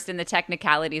immersed in the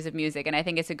technicalities of music, and I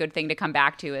think it's a good thing to come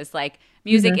back to is like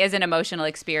music is an emotional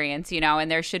experience, and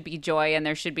there should be joy and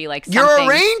there should be like something. You're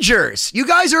arrangers. You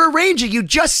guys are arranging. You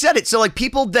just said it. So like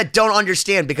people that don't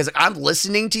understand, because I'm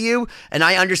listening to you and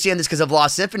I understand this because of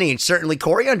Lost Symphony, and certainly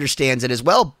Corey understands it as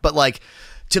well, but like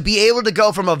to be able to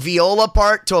go from a viola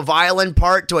part to a violin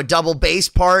part to a double bass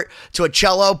part to a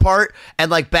cello part and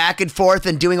like back and forth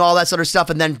and doing all that sort of stuff,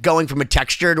 and then going from a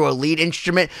texture to a lead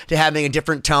instrument to having a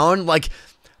different tone, like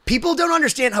people don't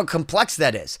understand how complex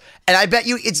that is. And I bet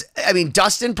you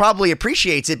Dustin probably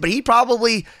appreciates it, but he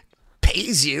probably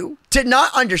pays you to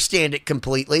not understand it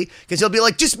completely because he'll be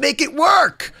like, just make it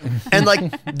work. And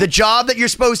like the job that you're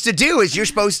supposed to do is you're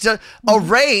supposed to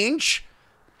arrange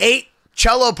 8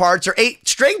 cello parts or 8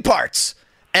 string parts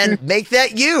and make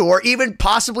that you, or even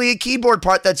possibly a keyboard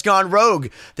part that's gone rogue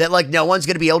that like no one's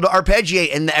going to be able to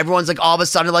arpeggiate, and everyone's like all of a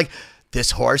sudden like,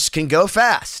 this horse can go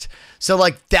fast. So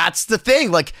like that's the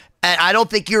thing, like, and I don't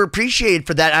think you're appreciated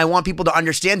for that. I want people to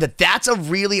understand that that's a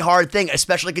really hard thing,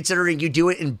 especially considering you do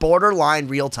it in borderline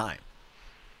real time.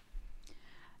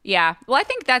 Yeah. Well, I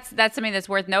think that's something that's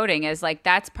worth noting is like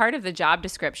that's part of the job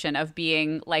description of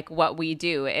being like what we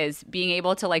do is being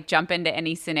able to like jump into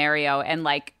any scenario and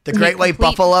like the Great White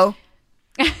Buffalo.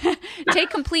 Take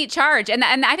complete charge. And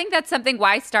I think that's something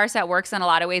why Starset works in a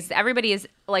lot of ways. Everybody is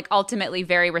like ultimately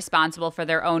very responsible for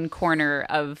their own corner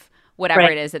of whatever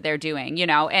it is that they're doing,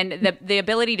 and the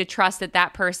ability to trust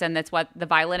that person, that's what the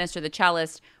violinist or the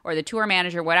cellist or the tour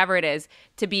manager, whatever it is,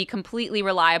 to be completely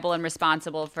reliable and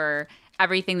responsible for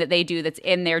everything that they do that's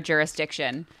in their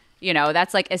jurisdiction.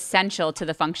 That's like essential to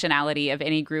the functionality of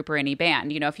any group or any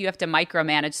band. If you have to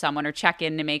micromanage someone or check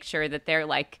in to make sure that they're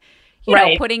like,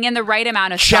 putting in the right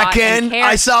amount of check in.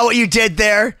 I saw what you did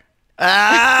there.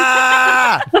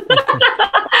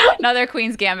 Another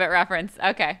Queen's Gambit reference.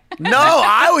 Okay. No,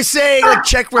 I was saying like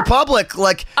Czech Republic,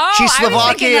 like she's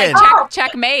Slovakian. Like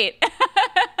checkmate.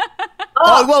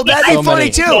 Oh well, that'd be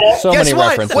funny too. So Guess many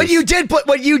what? references. When you did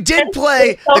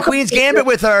play the Queen's Gambit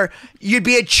with her, you'd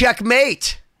be a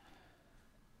checkmate.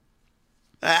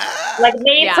 Like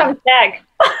mate from Czech.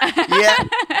 Yeah.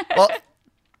 Well,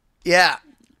 yeah.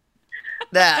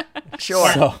 That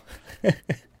sure. So.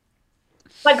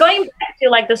 But going back to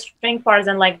like the string parts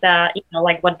and like the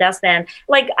like what Destin,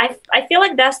 like I feel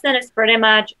like Destin is pretty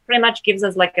much gives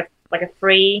us like a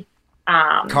free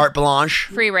carte blanche,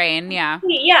 free reign, yeah.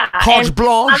 Carte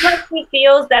blanche. Unless he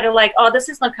feels that like, oh, this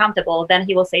is not comfortable, then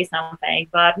he will say something.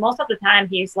 But most of the time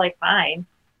he's like fine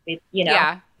with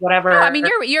whatever. No, I mean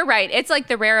you're right. It's like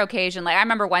the rare occasion. Like I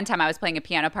remember one time I was playing a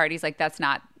piano part. He's like, that's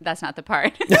not the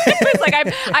part. It's like I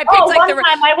picked one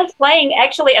time I was playing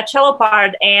actually a cello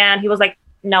part and he was like,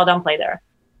 no, don't play there.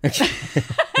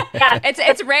 Yeah,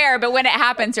 it's rare, but when it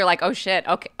happens, you're like, oh shit,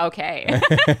 okay.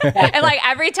 And like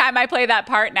every time I play that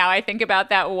part now, I think about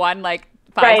that one like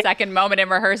 5-second moment in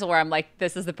rehearsal where I'm like,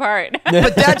 this is the part.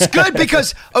 But that's good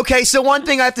because, okay, so one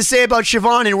thing I have to say about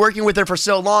Siobhan and working with her for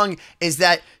so long is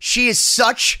that she is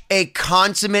such a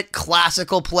consummate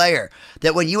classical player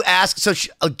that when you ask,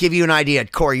 I'll give you an idea.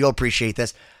 Corey, you'll appreciate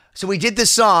this. So we did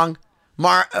this song,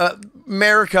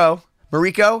 Mariko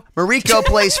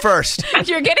plays first.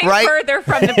 You're getting further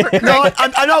from the No,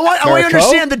 I want you to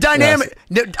understand the dynamic,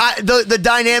 the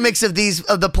dynamics of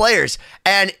the players.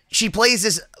 And she plays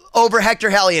this over Hector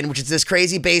Hellion, which is this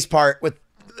crazy bass part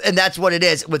and that's what it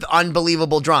is, with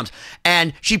unbelievable drums.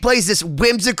 And she plays this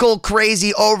whimsical,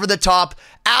 crazy, over the top,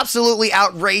 absolutely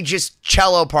outrageous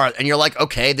cello part. And you're like,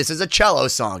 okay, this is a cello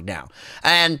song now.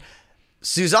 And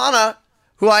Susanna,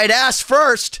 who I had asked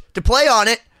first to play on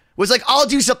it, was like, I'll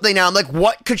do something now. I'm like,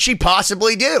 what could she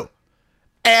possibly do?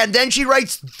 And then she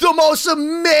writes the most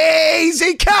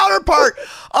amazing counterpart.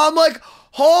 I'm like,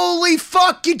 holy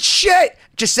fucking shit.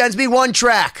 Just sends me one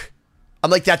track. I'm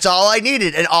like, that's all I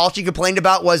needed. And all she complained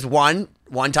about was one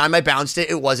time I bounced it.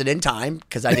 It wasn't in time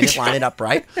because I didn't line it up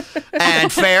right.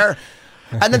 And fair.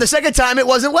 And then the second time it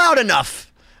wasn't loud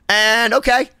enough. And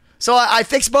okay, so I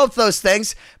fixed both those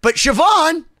things. But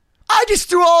Siobhan, I just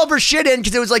threw all of her shit in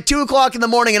because it was like 2 o'clock in the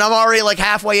morning and I'm already like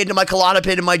halfway into my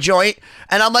Klonopin in my joint.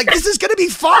 And I'm like, this is going to be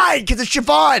fine because it's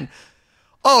Siobhan.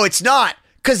 Oh, it's not.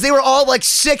 Because they were all like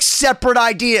 6 separate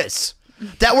ideas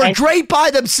that were great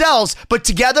by themselves, but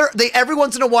together they every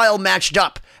once in a while matched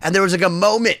up. And there was like a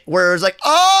moment where it was like,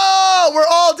 oh, we're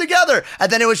all together.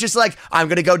 And then it was just like, I'm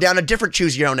going to go down a different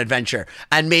choose your own adventure.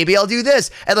 And maybe I'll do this.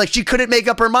 And like, she couldn't make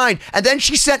up her mind. And then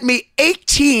she sent me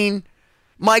 18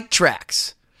 mic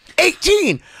tracks.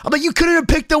 18. I'm like, you couldn't have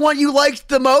picked the one you liked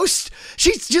the most?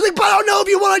 She's like, but I don't know if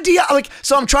you want to I'm like,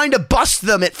 so I'm trying to bust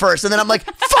them at first. And then I'm like,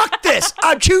 fuck this.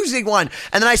 I'm choosing one.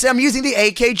 And then I say, I'm using the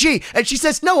AKG. And she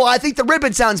says, no, I think the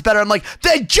ribbon sounds better. I'm like,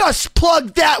 then just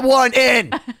plug that one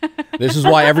in. This is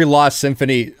why every Lost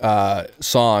Symphony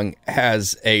song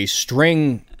has a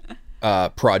string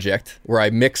project where I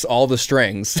mix all the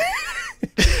strings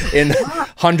in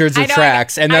hundreds of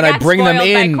tracks, and then I bring them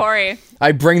in.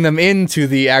 I bring them into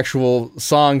the actual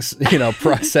songs,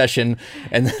 session,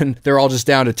 and then they're all just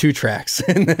down to 2 tracks.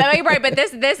 Right, but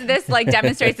this like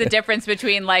demonstrates the difference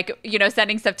between like,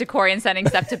 sending stuff to Corey and sending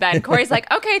stuff to Ben. Corey's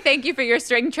like, okay, thank you for your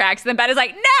string tracks. And then Ben is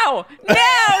like, no. He's like,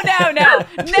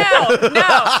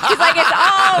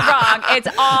 it's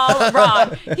all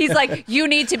wrong. He's like, you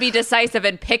need to be decisive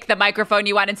and pick the microphone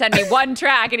you want and send me 1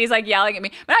 track. And he's like yelling at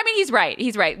me. But I mean, he's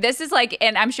right. This is like,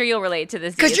 and I'm sure you'll relate to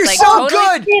this. Because you're like so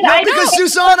good. No, because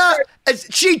Susanna,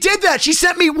 she did that. She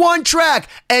sent me 1 track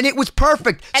and it was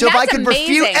perfect. And so if I could amazing.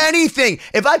 refute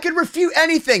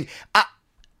anything,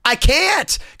 I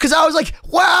can't. Because I was like,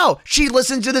 wow, she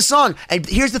listened to the song. And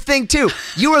here's the thing too.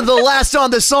 You were the last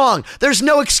on the song. There's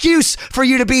no excuse for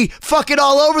you to be fucking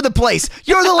all over the place.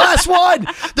 You're the last one.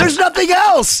 There's nothing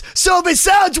else. So if it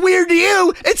sounds weird to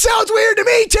you, it sounds weird to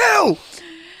me too.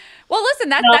 Well, listen,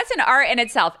 that's an art in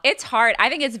itself. It's hard. I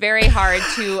think it's very hard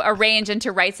to arrange and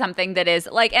to write something that is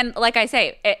like, and like I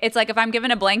say, it's like if I'm given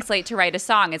a blank slate to write a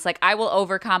song, it's like I will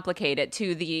overcomplicate it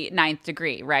to the 9th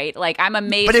degree, right? Like I'm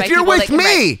amazed. But if you're with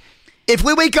me, if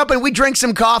we wake up and we drink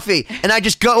some coffee and I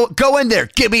just go in there,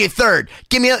 give me a third,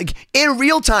 in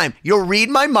real time, you'll read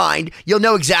my mind, you'll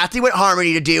know exactly what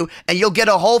harmony to do, and you'll get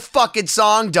a whole fucking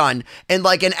song done in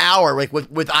like an hour, like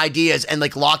with ideas and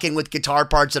like locking with guitar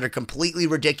parts that are completely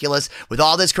ridiculous with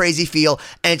all this crazy feel.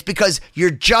 And it's because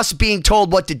you're just being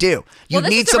told what to do. You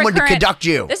need someone to conduct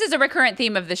you. This is a recurrent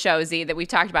theme of the show, Z, that we've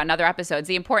talked about in other episodes,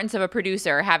 the importance of a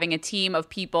producer, having a team of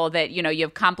people that, you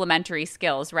have complementary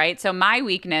skills, right? So my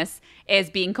weakness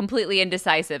is being completely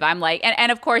indecisive. I'm like,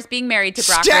 and of course, being married to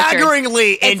Brock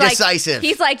staggeringly Richards, indecisive. Like,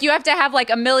 he's like, you have to have like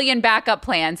a million backup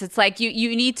plans. It's like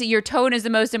you need to, your tone is the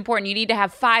most important. You need to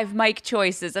have 5 mic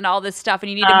choices and all this stuff, and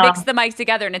you need to mix the mics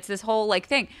together. And it's this whole like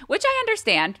thing, which I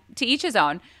understand, to each his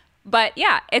own. But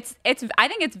yeah, it's. I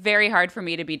think it's very hard for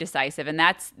me to be decisive, and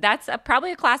that's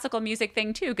probably a classical music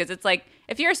thing too, because it's like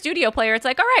if you're a studio player, it's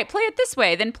like, all right, play it this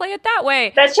way, then play it that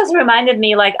way. That just reminded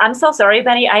me, like, I'm so sorry,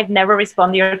 Benny, I've never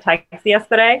responded to your text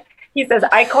yesterday. He says,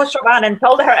 I called Siobhan and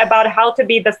told her about how to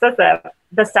be decisive.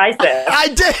 I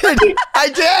did.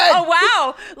 Oh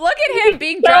wow! Look at him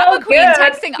being drama queen,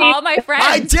 texting all my friends.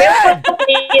 I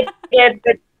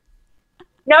did.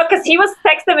 No, because he was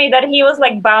texting me that he was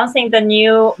like bouncing the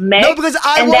new mix. No, because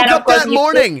I woke up that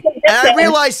morning and I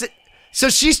realized that. So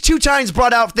she's 2 times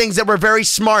brought out things that were very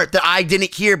smart that I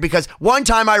didn't hear, because one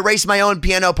time I erased my own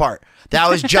piano part. That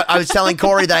was I was telling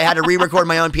Corey that I had to re-record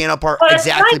my own piano part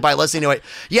exactly by listening to it.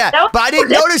 Yeah, but I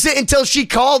didn't notice it until she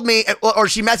called me or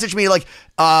she messaged me like,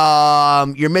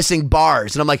 you're missing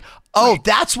bars. And I'm like, oh,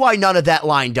 that's why none of that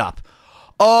lined up.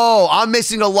 Oh, I'm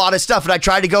missing a lot of stuff. And I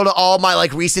tried to go to all my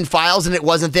like recent files and it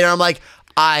wasn't there. I'm like,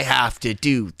 I have to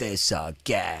do this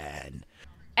again.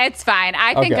 It's fine.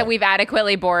 I think that we've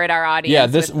adequately bored our audience. Yeah,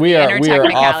 with we are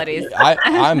technicalities.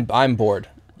 I'm bored.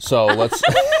 So let's.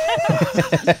 All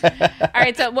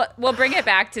right, so we'll bring it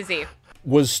back to Z.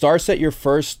 Was Starset your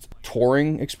first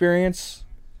touring experience,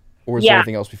 or was there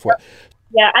anything else before?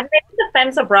 Yeah, I've been to the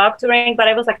Femmes of Rock touring, but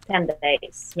it was like 10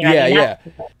 days.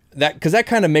 Because that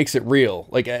kind of makes it real.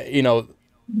 Like,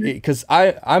 because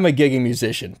I'm a gigging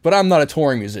musician, but I'm not a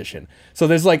touring musician. So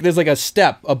there's like a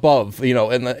step above, and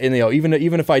even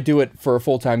if I do it for a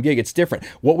full-time gig, it's different.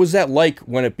 What was that like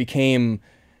when it became,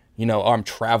 I'm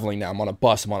traveling now, I'm on a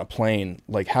bus, I'm on a plane.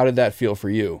 Like, how did that feel for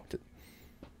you?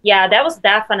 Yeah, that was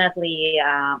definitely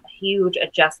a huge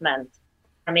adjustment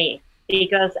for me,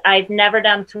 because I've never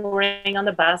done touring on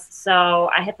the bus. So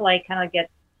I had to like kind of get,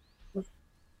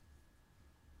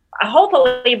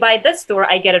 hopefully by this tour,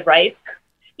 I get it right.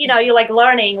 you're like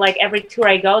learning like every tour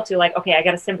I go to, like, okay, I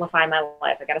got to simplify my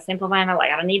life. I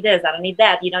don't need this. I don't need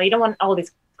that. You don't want all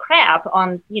this crap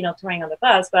on, touring on the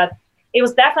bus. But it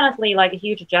was definitely like a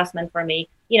huge adjustment for me.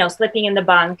 Sleeping in the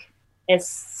bunk is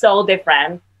so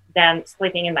different than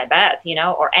sleeping in my bed,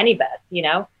 or any bed, Could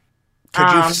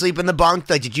you sleep in the bunk?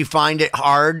 Like, did you find it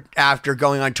hard after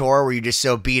going on tour? Were you just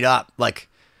so beat up? Like,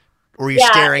 were you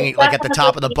staring like at the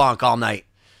top of the bunk all night?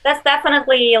 That's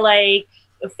definitely like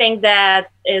a thing that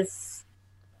is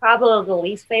probably the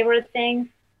least favorite thing,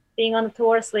 being on the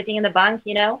tour, sleeping in the bunk,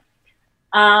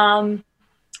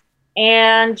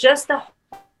 and just the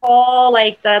whole,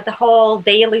 like the whole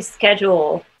daily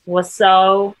schedule was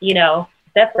so,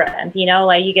 different,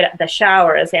 like you get the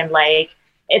showers and like,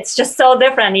 it's just so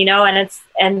different, and it's,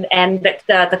 and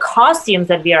the costumes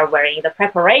that we are wearing, the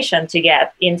preparation to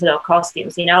get into the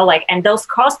costumes, and those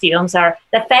costumes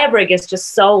the fabric is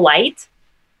just so light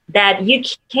that you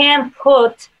can't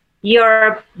put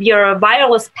your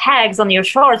wireless pegs on your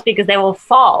shorts because they will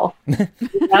fall.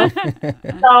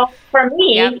 So for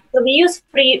me, so we use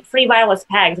three wireless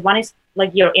pegs. One is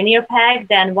like your in-ear peg,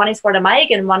 then one is for the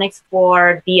mic, and one is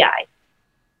for DI.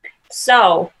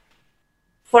 So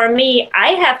for me, I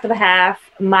have to have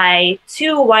my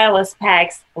 2 wireless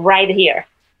pegs right here.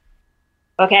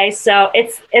 Okay, so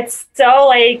it's so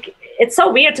like, it's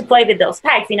so weird to play with those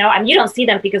pegs, and you don't see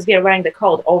them because we are wearing the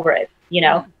coat over it,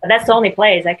 But that's the only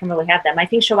place I can really have them. I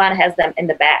think Siobhan has them in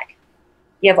the bag.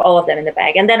 You have all of them in the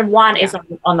bag, and then one is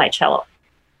on my cello.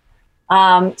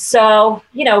 So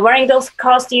wearing those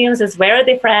costumes is very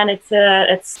different. It's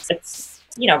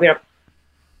we're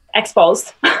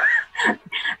exposed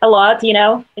a lot,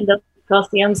 in those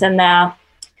costumes, and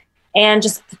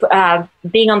just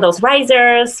being on those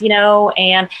risers,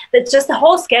 and it's just the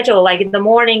whole schedule. Like in the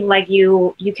morning, like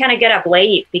you kind of get up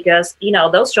late because,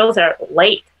 those shows are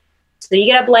late. So you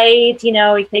get up late,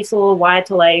 it takes a little while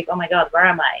to like, oh my God, where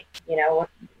am I?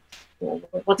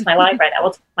 What's my life right now?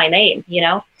 What's my name?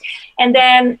 And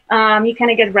then you kind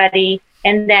of get ready.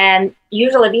 And then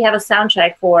usually we have a sound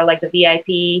check for like the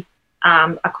VIP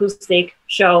acoustic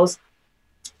shows.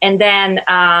 And then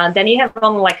you have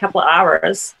only like a couple of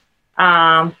hours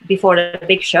before the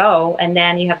big show, and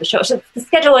then you have the show. So the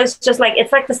schedule is just like,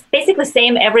 it's like basically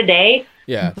same every day.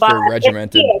 Yeah, very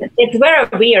regimented. It's very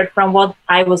weird from what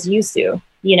I was used to,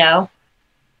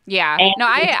 Yeah, and no,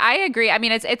 I agree. I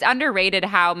mean, it's underrated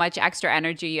how much extra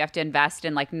energy you have to invest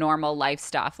in like normal life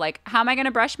stuff. Like, how am I going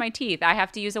to brush my teeth? I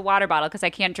have to use a water bottle because I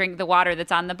can't drink the water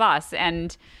that's on the bus.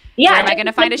 And where am I going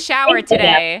to find a shower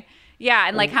today? Yeah,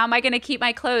 and like, how am I going to keep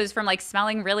my clothes from like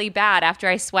smelling really bad after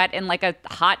I sweat in like a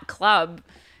hot club?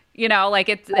 Like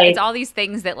it's all these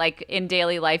things that like in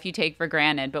daily life you take for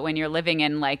granted, but when you're living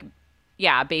in like,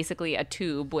 basically a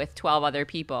tube with 12 other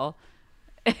people,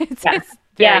 it's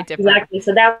very different. Exactly.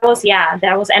 So that was,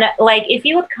 and like if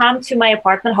you would come to my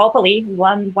apartment, hopefully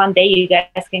one day you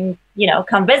guys can,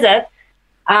 come visit.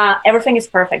 Everything is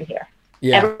perfect here.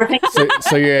 Yeah.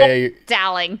 So you're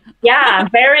darling. Yeah,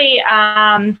 very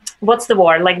what's the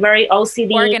word? Like very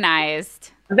OCD.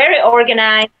 Organized. Very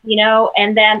organized,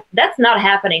 and then that's not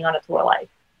happening on a tour life.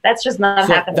 That's just not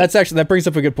happening. That brings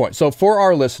up a good point. So for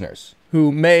our listeners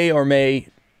who may or may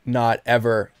not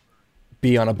ever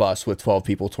be on a bus with 12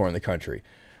 people touring the country,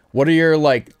 what are your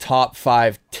like top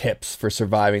 5 tips for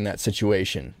surviving that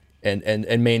situation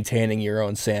and maintaining your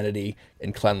own sanity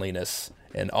and cleanliness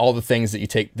and all the things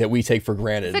that we take for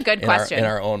granted in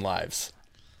our own lives?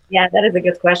 Yeah, that is a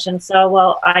good question. So,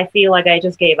 well, I feel like I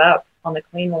just gave up on the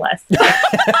cleanliness.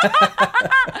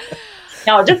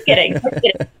 No, just kidding.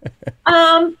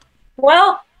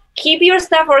 Well, keep your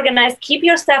stuff organized. Keep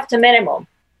your stuff to minimum.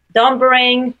 Don't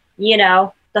bring,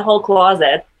 the whole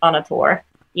closet on a tour,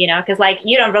 because like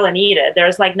you don't really need it.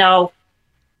 There's like no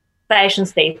fashion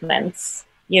statements.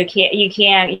 You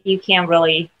can't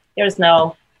really. There's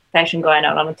no fashion going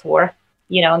on a tour,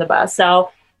 on the bus.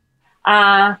 So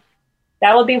that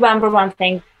would be number one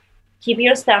thing. Keep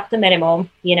your stuff to minimum,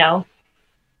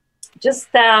 just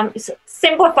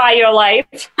simplify your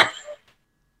life.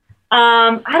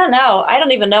 I don't know. I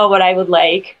don't even know what I would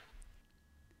like.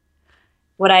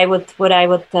 What I would,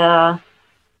 Siobhan,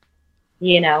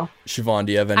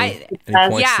 do you have any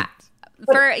points?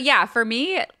 For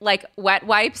me, like wet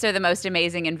wipes are the most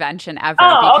amazing invention ever.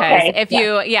 Oh, because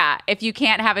okay. if you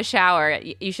can't have a shower,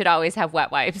 you should always have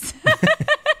wet wipes.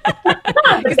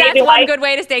 The Because baby that's one wipe. good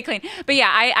way to stay clean. But yeah,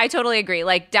 I totally agree.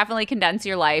 Like, definitely condense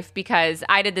your life, because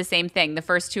I did the same thing. The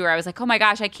first tour, I was like, oh my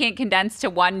gosh, I can't condense to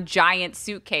one giant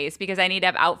suitcase because I need to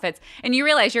have outfits. And you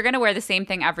realize you're going to wear the same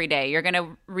thing every day. You're going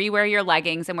to rewear your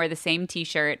leggings and wear the same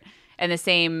t-shirt and the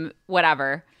same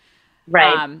whatever.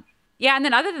 Right. Yeah, and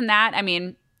then other than that, I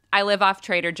mean, I live off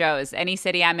Trader Joe's. Any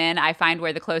city I'm in, I find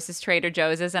where the closest Trader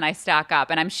Joe's is and I stock up,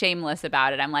 and I'm shameless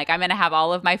about it. I'm like, I'm going to have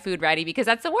all of my food ready because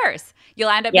that's the worst. You'll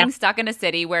end up being stuck in a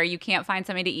city where you can't find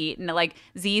something to eat. And like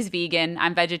Z's vegan,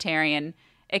 I'm vegetarian.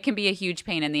 It can be a huge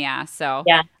pain in the ass. So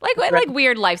like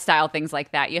weird lifestyle things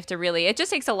like that. You have to really, it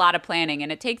just takes a lot of planning,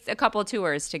 and it takes a couple of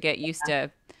tours to get used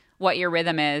to what your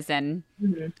rhythm is and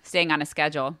staying on a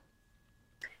schedule.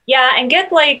 Yeah, and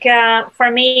get like, for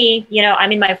me, you know,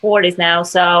 I'm in my 40s now,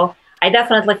 so I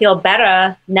definitely feel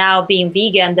better now being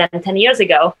vegan than 10 years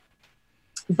ago.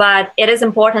 But it is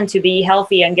important to be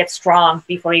healthy and get strong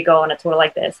before you go on a tour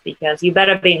like this, because you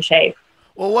better be in shape.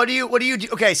 Well, what do you do?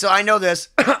 Okay, so I know this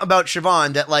about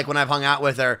Siobhan, that like when I've hung out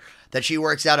with her, that she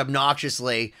works out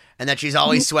obnoxiously and that she's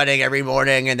always sweating every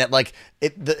morning, and that like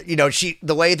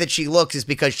the way that she looks is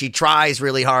because she tries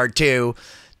really hard too.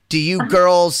 Do you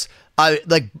girls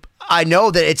I know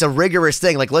that it's a rigorous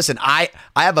thing. Like, listen, I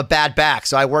have a bad back,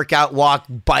 so I work out, walk,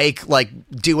 bike, like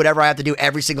do whatever I have to do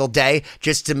every single day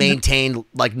just to maintain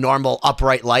like normal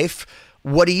upright life.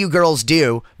 What do you girls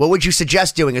do? What would you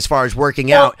suggest doing as far as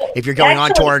working out if you're going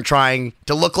on tour and trying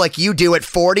to look like you do at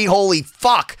 40? Holy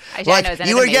fuck. Like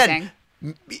you again.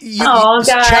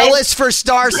 Jealous for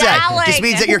Starset. Just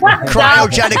means that you're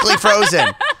cryogenically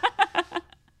frozen.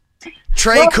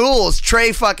 Trey Cool's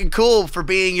Trey fucking cool for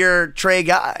being your Trey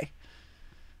guy.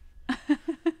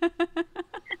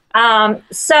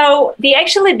 So we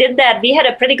actually did that. We had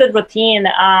a pretty good routine.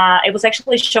 It was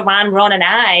actually Siobhan, Ron, and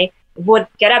I would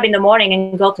get up in the morning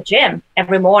and go to gym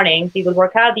every morning. We would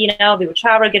work out, we would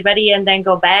shower, get ready, and then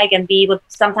go back. And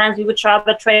sometimes we would shop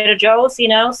at Trader Joe's,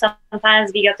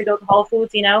 sometimes we got to go to Whole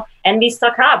Foods, and we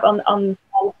stock up on. I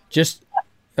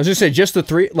was gonna say just the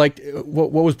three. Like,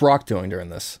 what was Brock doing during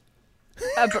this?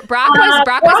 Brock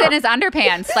was in his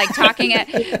underpants, like talking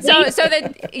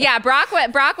it.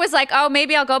 Brock was like, oh,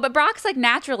 maybe I'll go, but Brock's like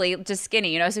naturally just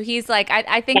skinny, so he's like,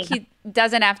 I think he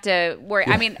doesn't have to worry.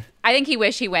 I mean, I think he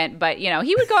wished he went, but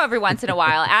he would go every once in a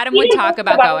while. Adam would talk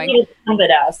about going.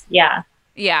 With us, yeah.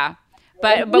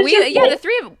 But the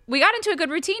three of we got into a good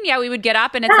routine. Yeah, we would get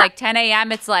up and it's like 10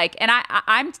 a.m. It's like, and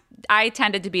I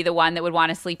tended to be the one that would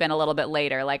want to sleep in a little bit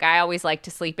later. Like I always like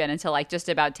to sleep in until like just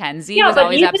about 10. Z was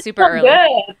always up super early.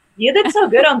 Good. You did so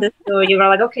good on this tour. You were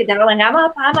like, okay, darling, I'm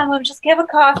up. Just have a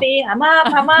coffee. I'm up.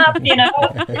 And then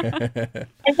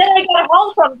I got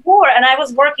home from tour and I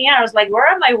was working out. I was like, where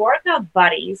are my workout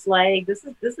buddies? Like, this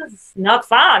is not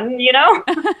fun,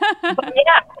 But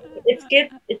yeah, it's good.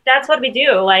 That's what we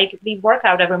do. Like, we work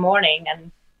out every morning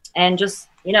and just,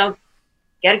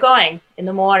 get going in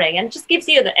the morning, and it just gives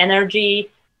you the energy.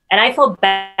 And I feel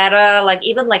better, like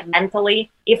even like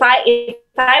mentally. If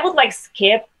I would like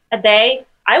skip a day,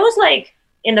 I was like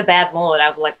in the bad mood. I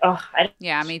was like, oh,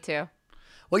 yeah, me too.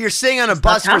 Well, you're sitting on a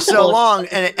bus for so long,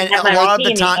 and a lot of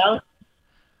the time.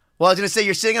 Well, I was going to say,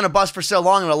 you're sitting on a bus for so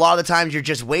long, and a lot of the times you're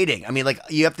just waiting. I mean, like,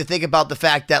 you have to think about the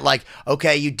fact that, like,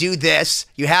 okay, you do this,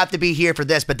 you have to be here for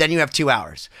this, but then you have 2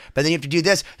 hours. But then you have to do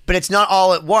this, but it's not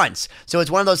all at once. So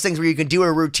it's one of those things where you can do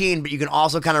a routine, but you can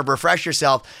also kind of refresh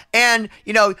yourself. And,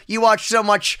 you watch so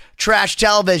much trash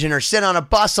television or sit on a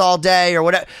bus all day or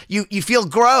whatever, you feel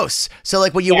gross. So,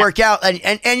 like, when you work out,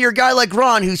 and you're a guy like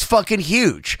Ron who's fucking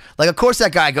huge. Like, of course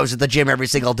that guy goes to the gym every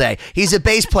single day. He's a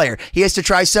bass player. He has to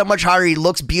try so much harder. He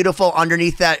looks beautiful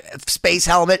underneath that space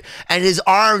helmet, and his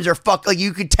arms are like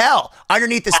you could tell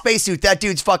underneath the spacesuit that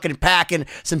dude's fucking packing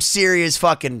some serious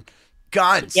fucking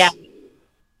guns.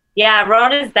 Yeah,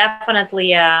 Ron is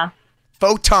definitely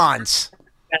photons.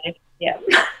 Yeah.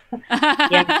 But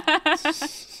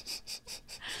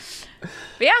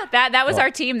yeah, that was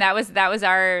our team. That was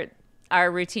our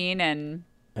routine, and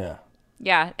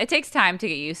yeah, it takes time to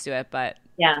get used to it, but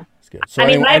yeah. Good. So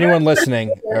anyone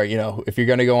listening, or if you're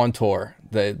going to go on tour,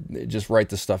 just write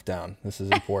this stuff down. This is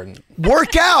important.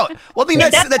 Work out. Well, I mean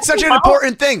that's such an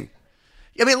important thing.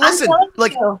 I mean, listen,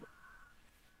 like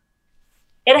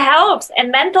it helps,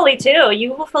 and mentally too.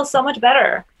 You will feel so much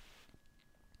better.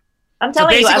 I'm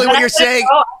telling you. Basically, what you're saying,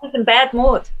 I was in bad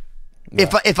mood.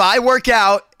 If I work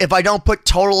out, if I don't put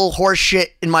total horse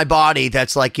shit in my body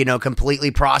that's like,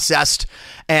 completely processed,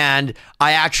 and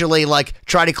I actually like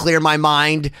try to clear my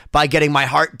mind by getting my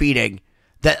heart beating,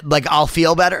 that like I'll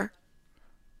feel better.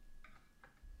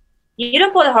 You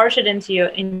don't put horse shit into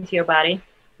your body,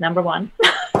 number one.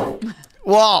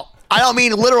 Well, I don't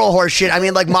mean literal horse shit. I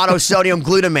mean like monosodium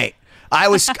glutamate. I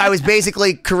was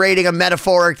basically creating a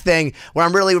metaphoric thing where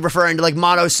I'm really referring to like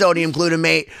monosodium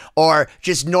glutamate or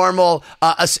just normal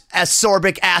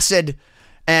ascorbic acid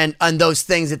and those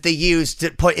things that they use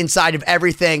to put inside of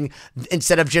everything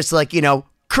instead of just like,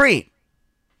 cream.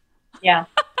 Yeah.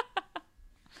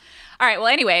 All right. Well,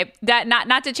 anyway, that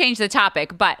not to change the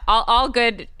topic, but all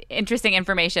good, interesting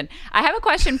information. I have a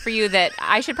question for you that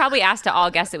I should probably ask to all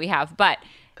guests that we have, but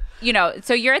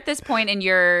so you're at this point in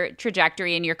your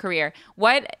trajectory in your career.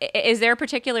 What is there a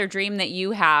particular dream that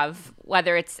you have,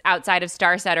 whether it's outside of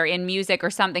Starset or in music or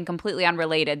something completely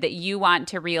unrelated, that you want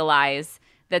to realize?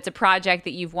 That's a project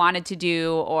that you've wanted to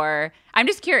do, or I'm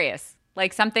just curious,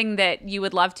 like something that you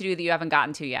would love to do that you haven't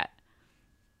gotten to yet.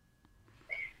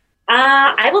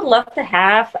 I would love to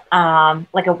have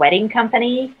like a wedding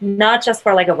company, not just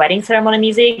for like a wedding ceremony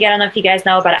music. I don't know if you guys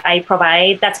know, but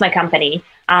that's my company,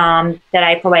 that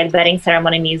I provide wedding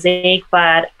ceremony music,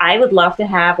 but I would love to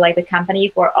have like the company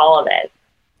for all of it,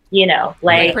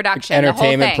 like production,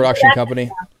 entertainment production company.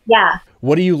 Yeah.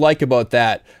 What do you like about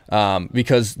that?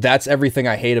 Because that's everything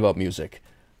I hate about music.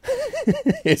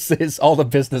 it's all the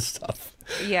business stuff.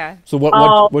 Yeah. So what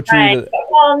right. you?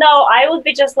 Well, no, I would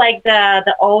be just like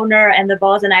the owner and the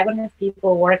boss, and I would have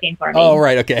people working for me. Oh,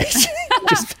 right. Okay.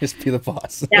 just be the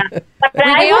boss. Yeah. But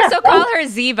they also call her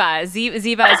Ziva.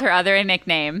 Ziva is her other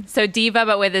nickname. So Diva,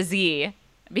 but with a Z,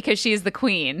 because she's the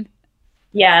queen.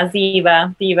 Yeah,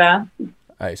 Ziva.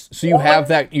 Nice. So you have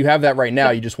that right now.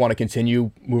 You just want to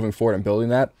continue moving forward and building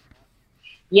that?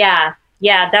 Yeah,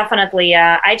 definitely.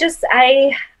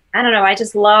 I don't know. I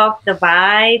just love the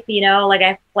vibe, like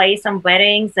I play some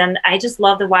weddings and I just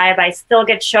love the vibe. I still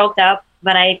get choked up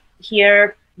when I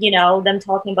hear, them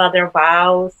talking about their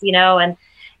vows, and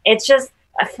it's just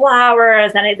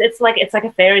flowers and it's like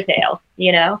a fairy tale,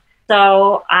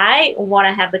 So I want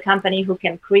to have the company who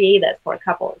can create it for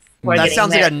couples. That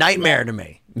sounds like a nightmare to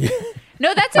me.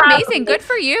 No, that's amazing. Good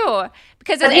for you.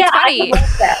 Because it's funny.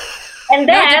 And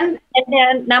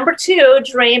then number 2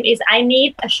 dream is I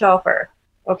need a chauffeur.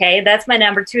 Okay, that's my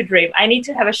number 2 dream. I need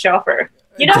to have a chauffeur.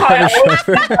 You know how I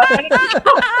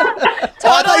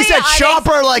thought you said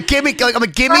shopper, like give me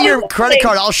your credit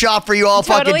card. I'll shop for you all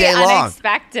fucking day long.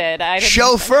 Unexpected.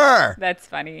 Chauffeur. That's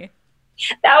funny.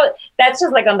 That's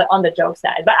just like on the joke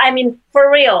side. But I mean,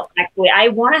 for real, actually, I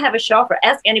want to have a chauffeur.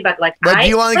 Ask anybody. Like do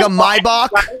you want like a Maybach?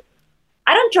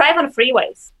 I don't drive on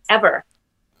freeways ever.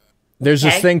 There's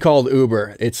this thing called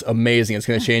Uber. It's amazing. It's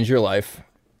going to change your life.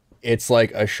 It's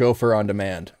like a chauffeur on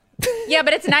demand. Yeah,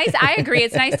 but it's nice. I agree.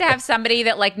 It's nice to have somebody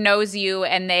that like knows you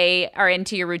and they are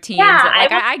into your routines. Yeah,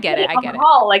 like, I get it. I get it.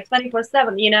 Call, like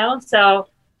 24/7, So,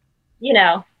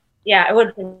 yeah, it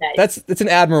would be nice. It's an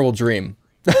admirable dream.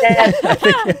 I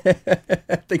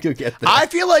think you'll get that. I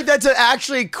feel like that's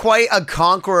actually quite a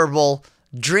conquerable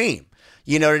dream.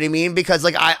 You know what I mean? Because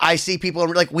like I see people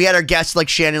like we had our guest like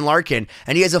Shannon Larkin,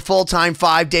 and he has a full-time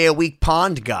 5-day-a-week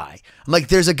pond guy. I'm like,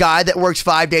 there's a guy that works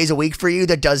 5 days a week for you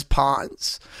that does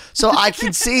ponds. So I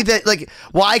can see that, like,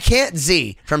 why can't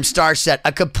Z from Starset,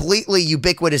 a completely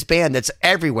ubiquitous band that's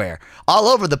everywhere, all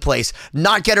over the place,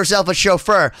 not get herself a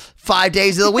chauffeur 5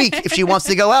 days of the week if she wants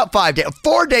to go out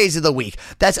 4 days of the week?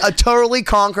 That's a totally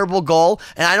conquerable goal,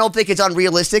 and I don't think it's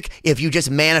unrealistic if you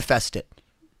just manifest it.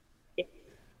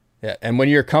 Yeah, and when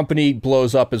your company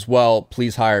blows up as well,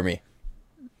 please hire me.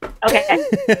 Okay.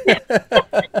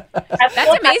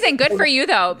 That's amazing. Good for you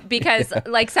though, because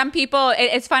like some people,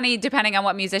 it's funny depending on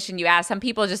what musician you ask. Some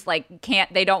people just like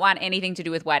they don't want anything to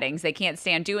do with weddings. They can't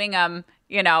stand doing them,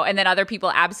 and then other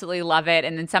people absolutely love it.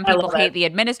 And then some people hate the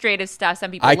administrative stuff.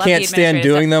 Some people I love can't the stand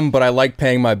doing them, but I like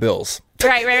paying my bills.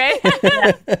 Right.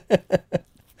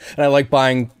 And I like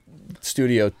buying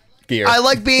studio gear. I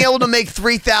like being able to make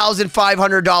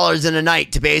 $3,500 in a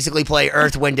night to basically play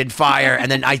Earth, Wind, and Fire, and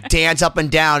then I dance up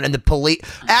and down, and the police...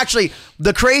 Actually,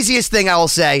 the craziest thing I will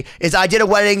say is I did a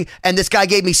wedding, and this guy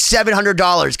gave me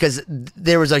 $700 because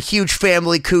there was a huge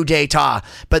family coup d'etat.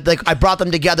 But like, I brought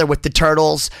them together with the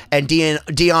Turtles and Dion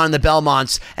and the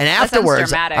Belmonts, and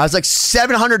afterwards, I was like,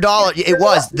 $700. It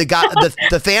was the guy.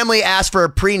 The family asked for a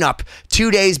prenup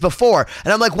 2 days before,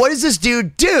 and I'm like, what does this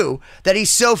dude do that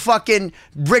he's so fucking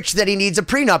rich that he needs a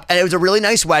prenup? And it was a really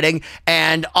nice wedding,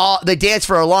 and they danced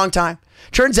for a long time.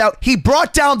 Turns out he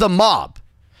brought down the mob.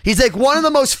 He's like one of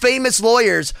the most famous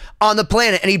lawyers on the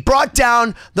planet, and he brought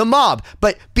down the mob.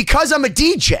 But because I'm a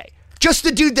DJ, just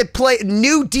the dude that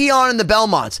knew Dion and the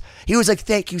Belmonts, he was like,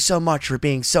 thank you so much for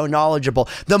being so knowledgeable.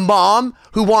 The mom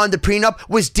who wanted the prenup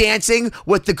was dancing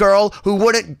with the girl who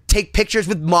wouldn't take pictures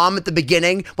with mom at the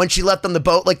beginning when she left on the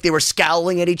boat, like they were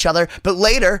scowling at each other. But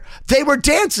later, they were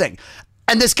dancing.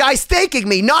 And this guy's thanking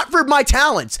me, not for my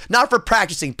talents, not for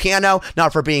practicing piano,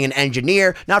 not for being an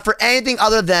engineer, not for anything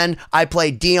other than I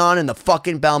played Dion and the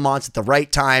fucking Belmonts at the right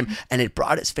time, and it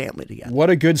brought his family together. What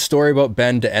a good story about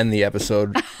Ben to end the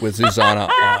episode with Zuzana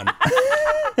on.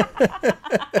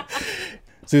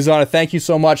 Zuzana, thank you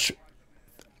so much.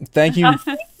 Thank you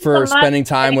for so much. spending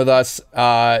time with us.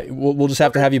 We'll just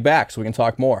have to have you back so we can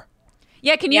talk more.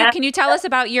 Yeah, can you tell us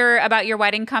about your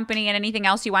wedding company and anything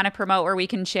else you want to promote where we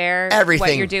can share Everything.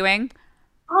 what you're doing?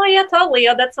 Oh yeah, totally.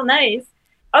 Oh, that's so nice.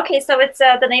 Okay, so it's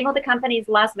the name of the company is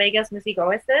Las Vegas Music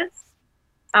Oasis.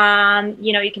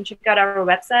 You can check out our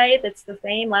website. It's the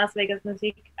same,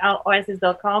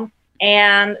 LasVegasMusicOasis.com,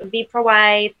 and we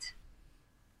provide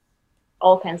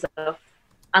all kinds of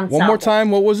ensembles. One more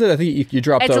time, what was it? I think you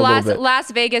dropped It's out a little bit.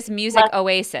 Las Vegas Music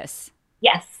Oasis.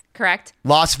 Yes. Correct?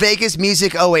 Las Vegas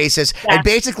Music Oasis, and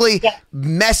basically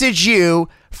message you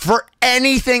for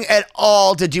anything at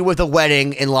all to do with a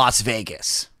wedding in Las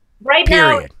Vegas. Right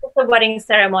now, Period. it's the wedding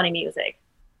ceremony music.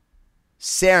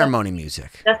 Ceremony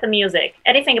music. Just the music.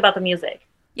 Anything about the music.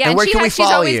 Yeah, And where can we she's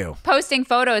follow always you? posting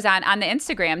photos on the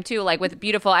Instagram too, like with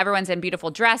everyone's in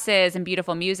beautiful dresses and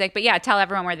beautiful music. But yeah, tell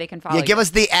everyone where they can follow you. Give us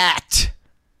the @.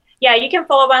 Yeah, you can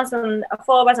follow us on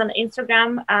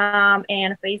Instagram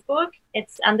and Facebook.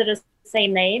 It's under the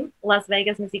same name, Las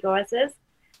Vegas Music Oasis.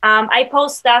 I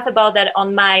post stuff about that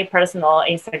on my personal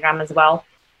Instagram as well.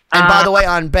 And by the way,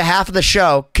 on behalf of the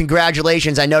show,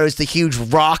 congratulations. I noticed the huge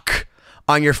rock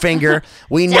on your finger.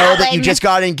 We know that you just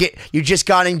got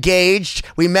engaged.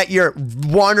 We met your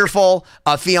wonderful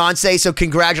fiance, so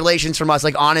congratulations from us.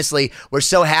 Like, honestly, we're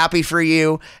so happy for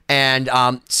you, and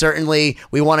certainly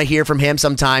we want to hear from him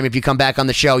sometime. If you come back on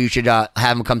the show, you should have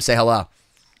him come say hello.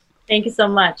 Thank you so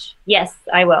much. Yes,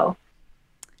 I will.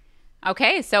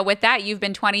 Okay, so with that, you've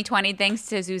been 2020. Thanks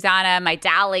to Zuzana, my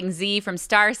darling Z from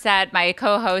Starset, my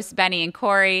co-hosts Benny and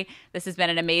Corey. This has been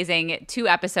an amazing 2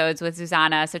 episodes with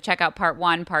Zuzana. So check out part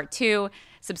 1, part 2.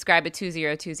 Subscribe at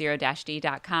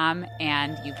 2020-d.com,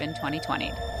 and you've been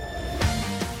 2020.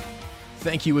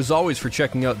 Thank you, as always, for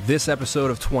checking out this episode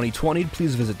of 2020.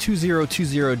 Please visit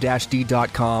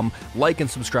 2020-d.com. Like and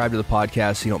subscribe to the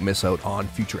podcast so you don't miss out on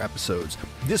future episodes.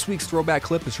 This week's throwback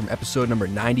clip is from episode number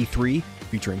 93,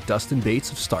 featuring Dustin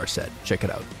Bates of Starset. Check it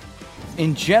out.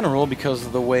 In general, because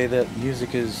of the way that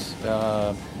music is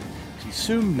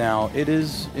consumed now, it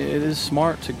is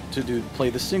smart to play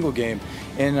the single game.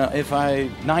 And if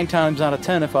 9 times out of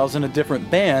 10, if I was in a different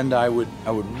band, I would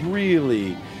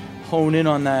really hone in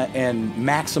on that and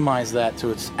maximize that to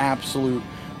its absolute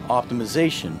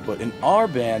optimization. But in our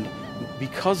band,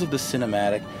 because of the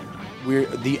cinematic,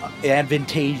 the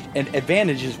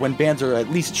advantage is when bands are at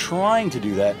least trying to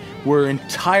do that, we're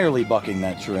entirely bucking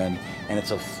that trend, and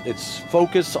it's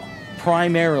focused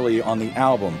primarily on the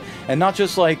album, and not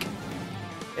just like.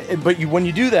 But when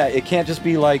you do that, it can't just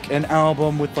be like an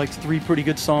album with like 3 pretty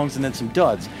good songs and then some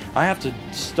duds. I have to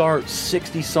start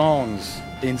 60 songs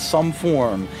in some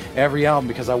form every album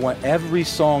because I want every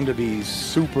song to be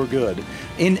super good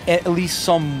in at least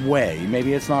some way.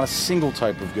 Maybe it's not a single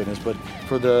type of goodness, but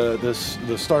for the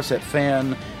Starset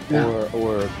fan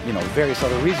or various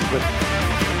other reasons. But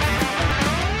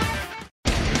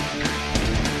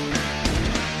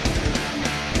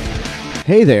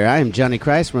hey there, I am Johnny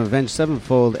Christ from Avenged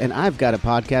Sevenfold, and I've got a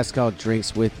podcast called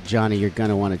Drinks with Johnny you're going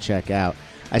to want to check out.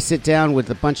 I sit down with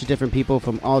a bunch of different people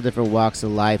from all different walks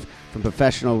of life, from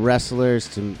professional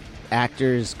wrestlers to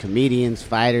actors, comedians,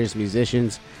 fighters,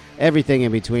 musicians, everything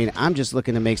in between. I'm just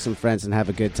looking to make some friends and have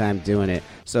a good time doing it.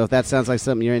 So if that sounds like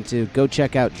something you're into, go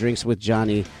check out Drinks with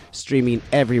Johnny, streaming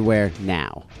everywhere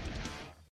now.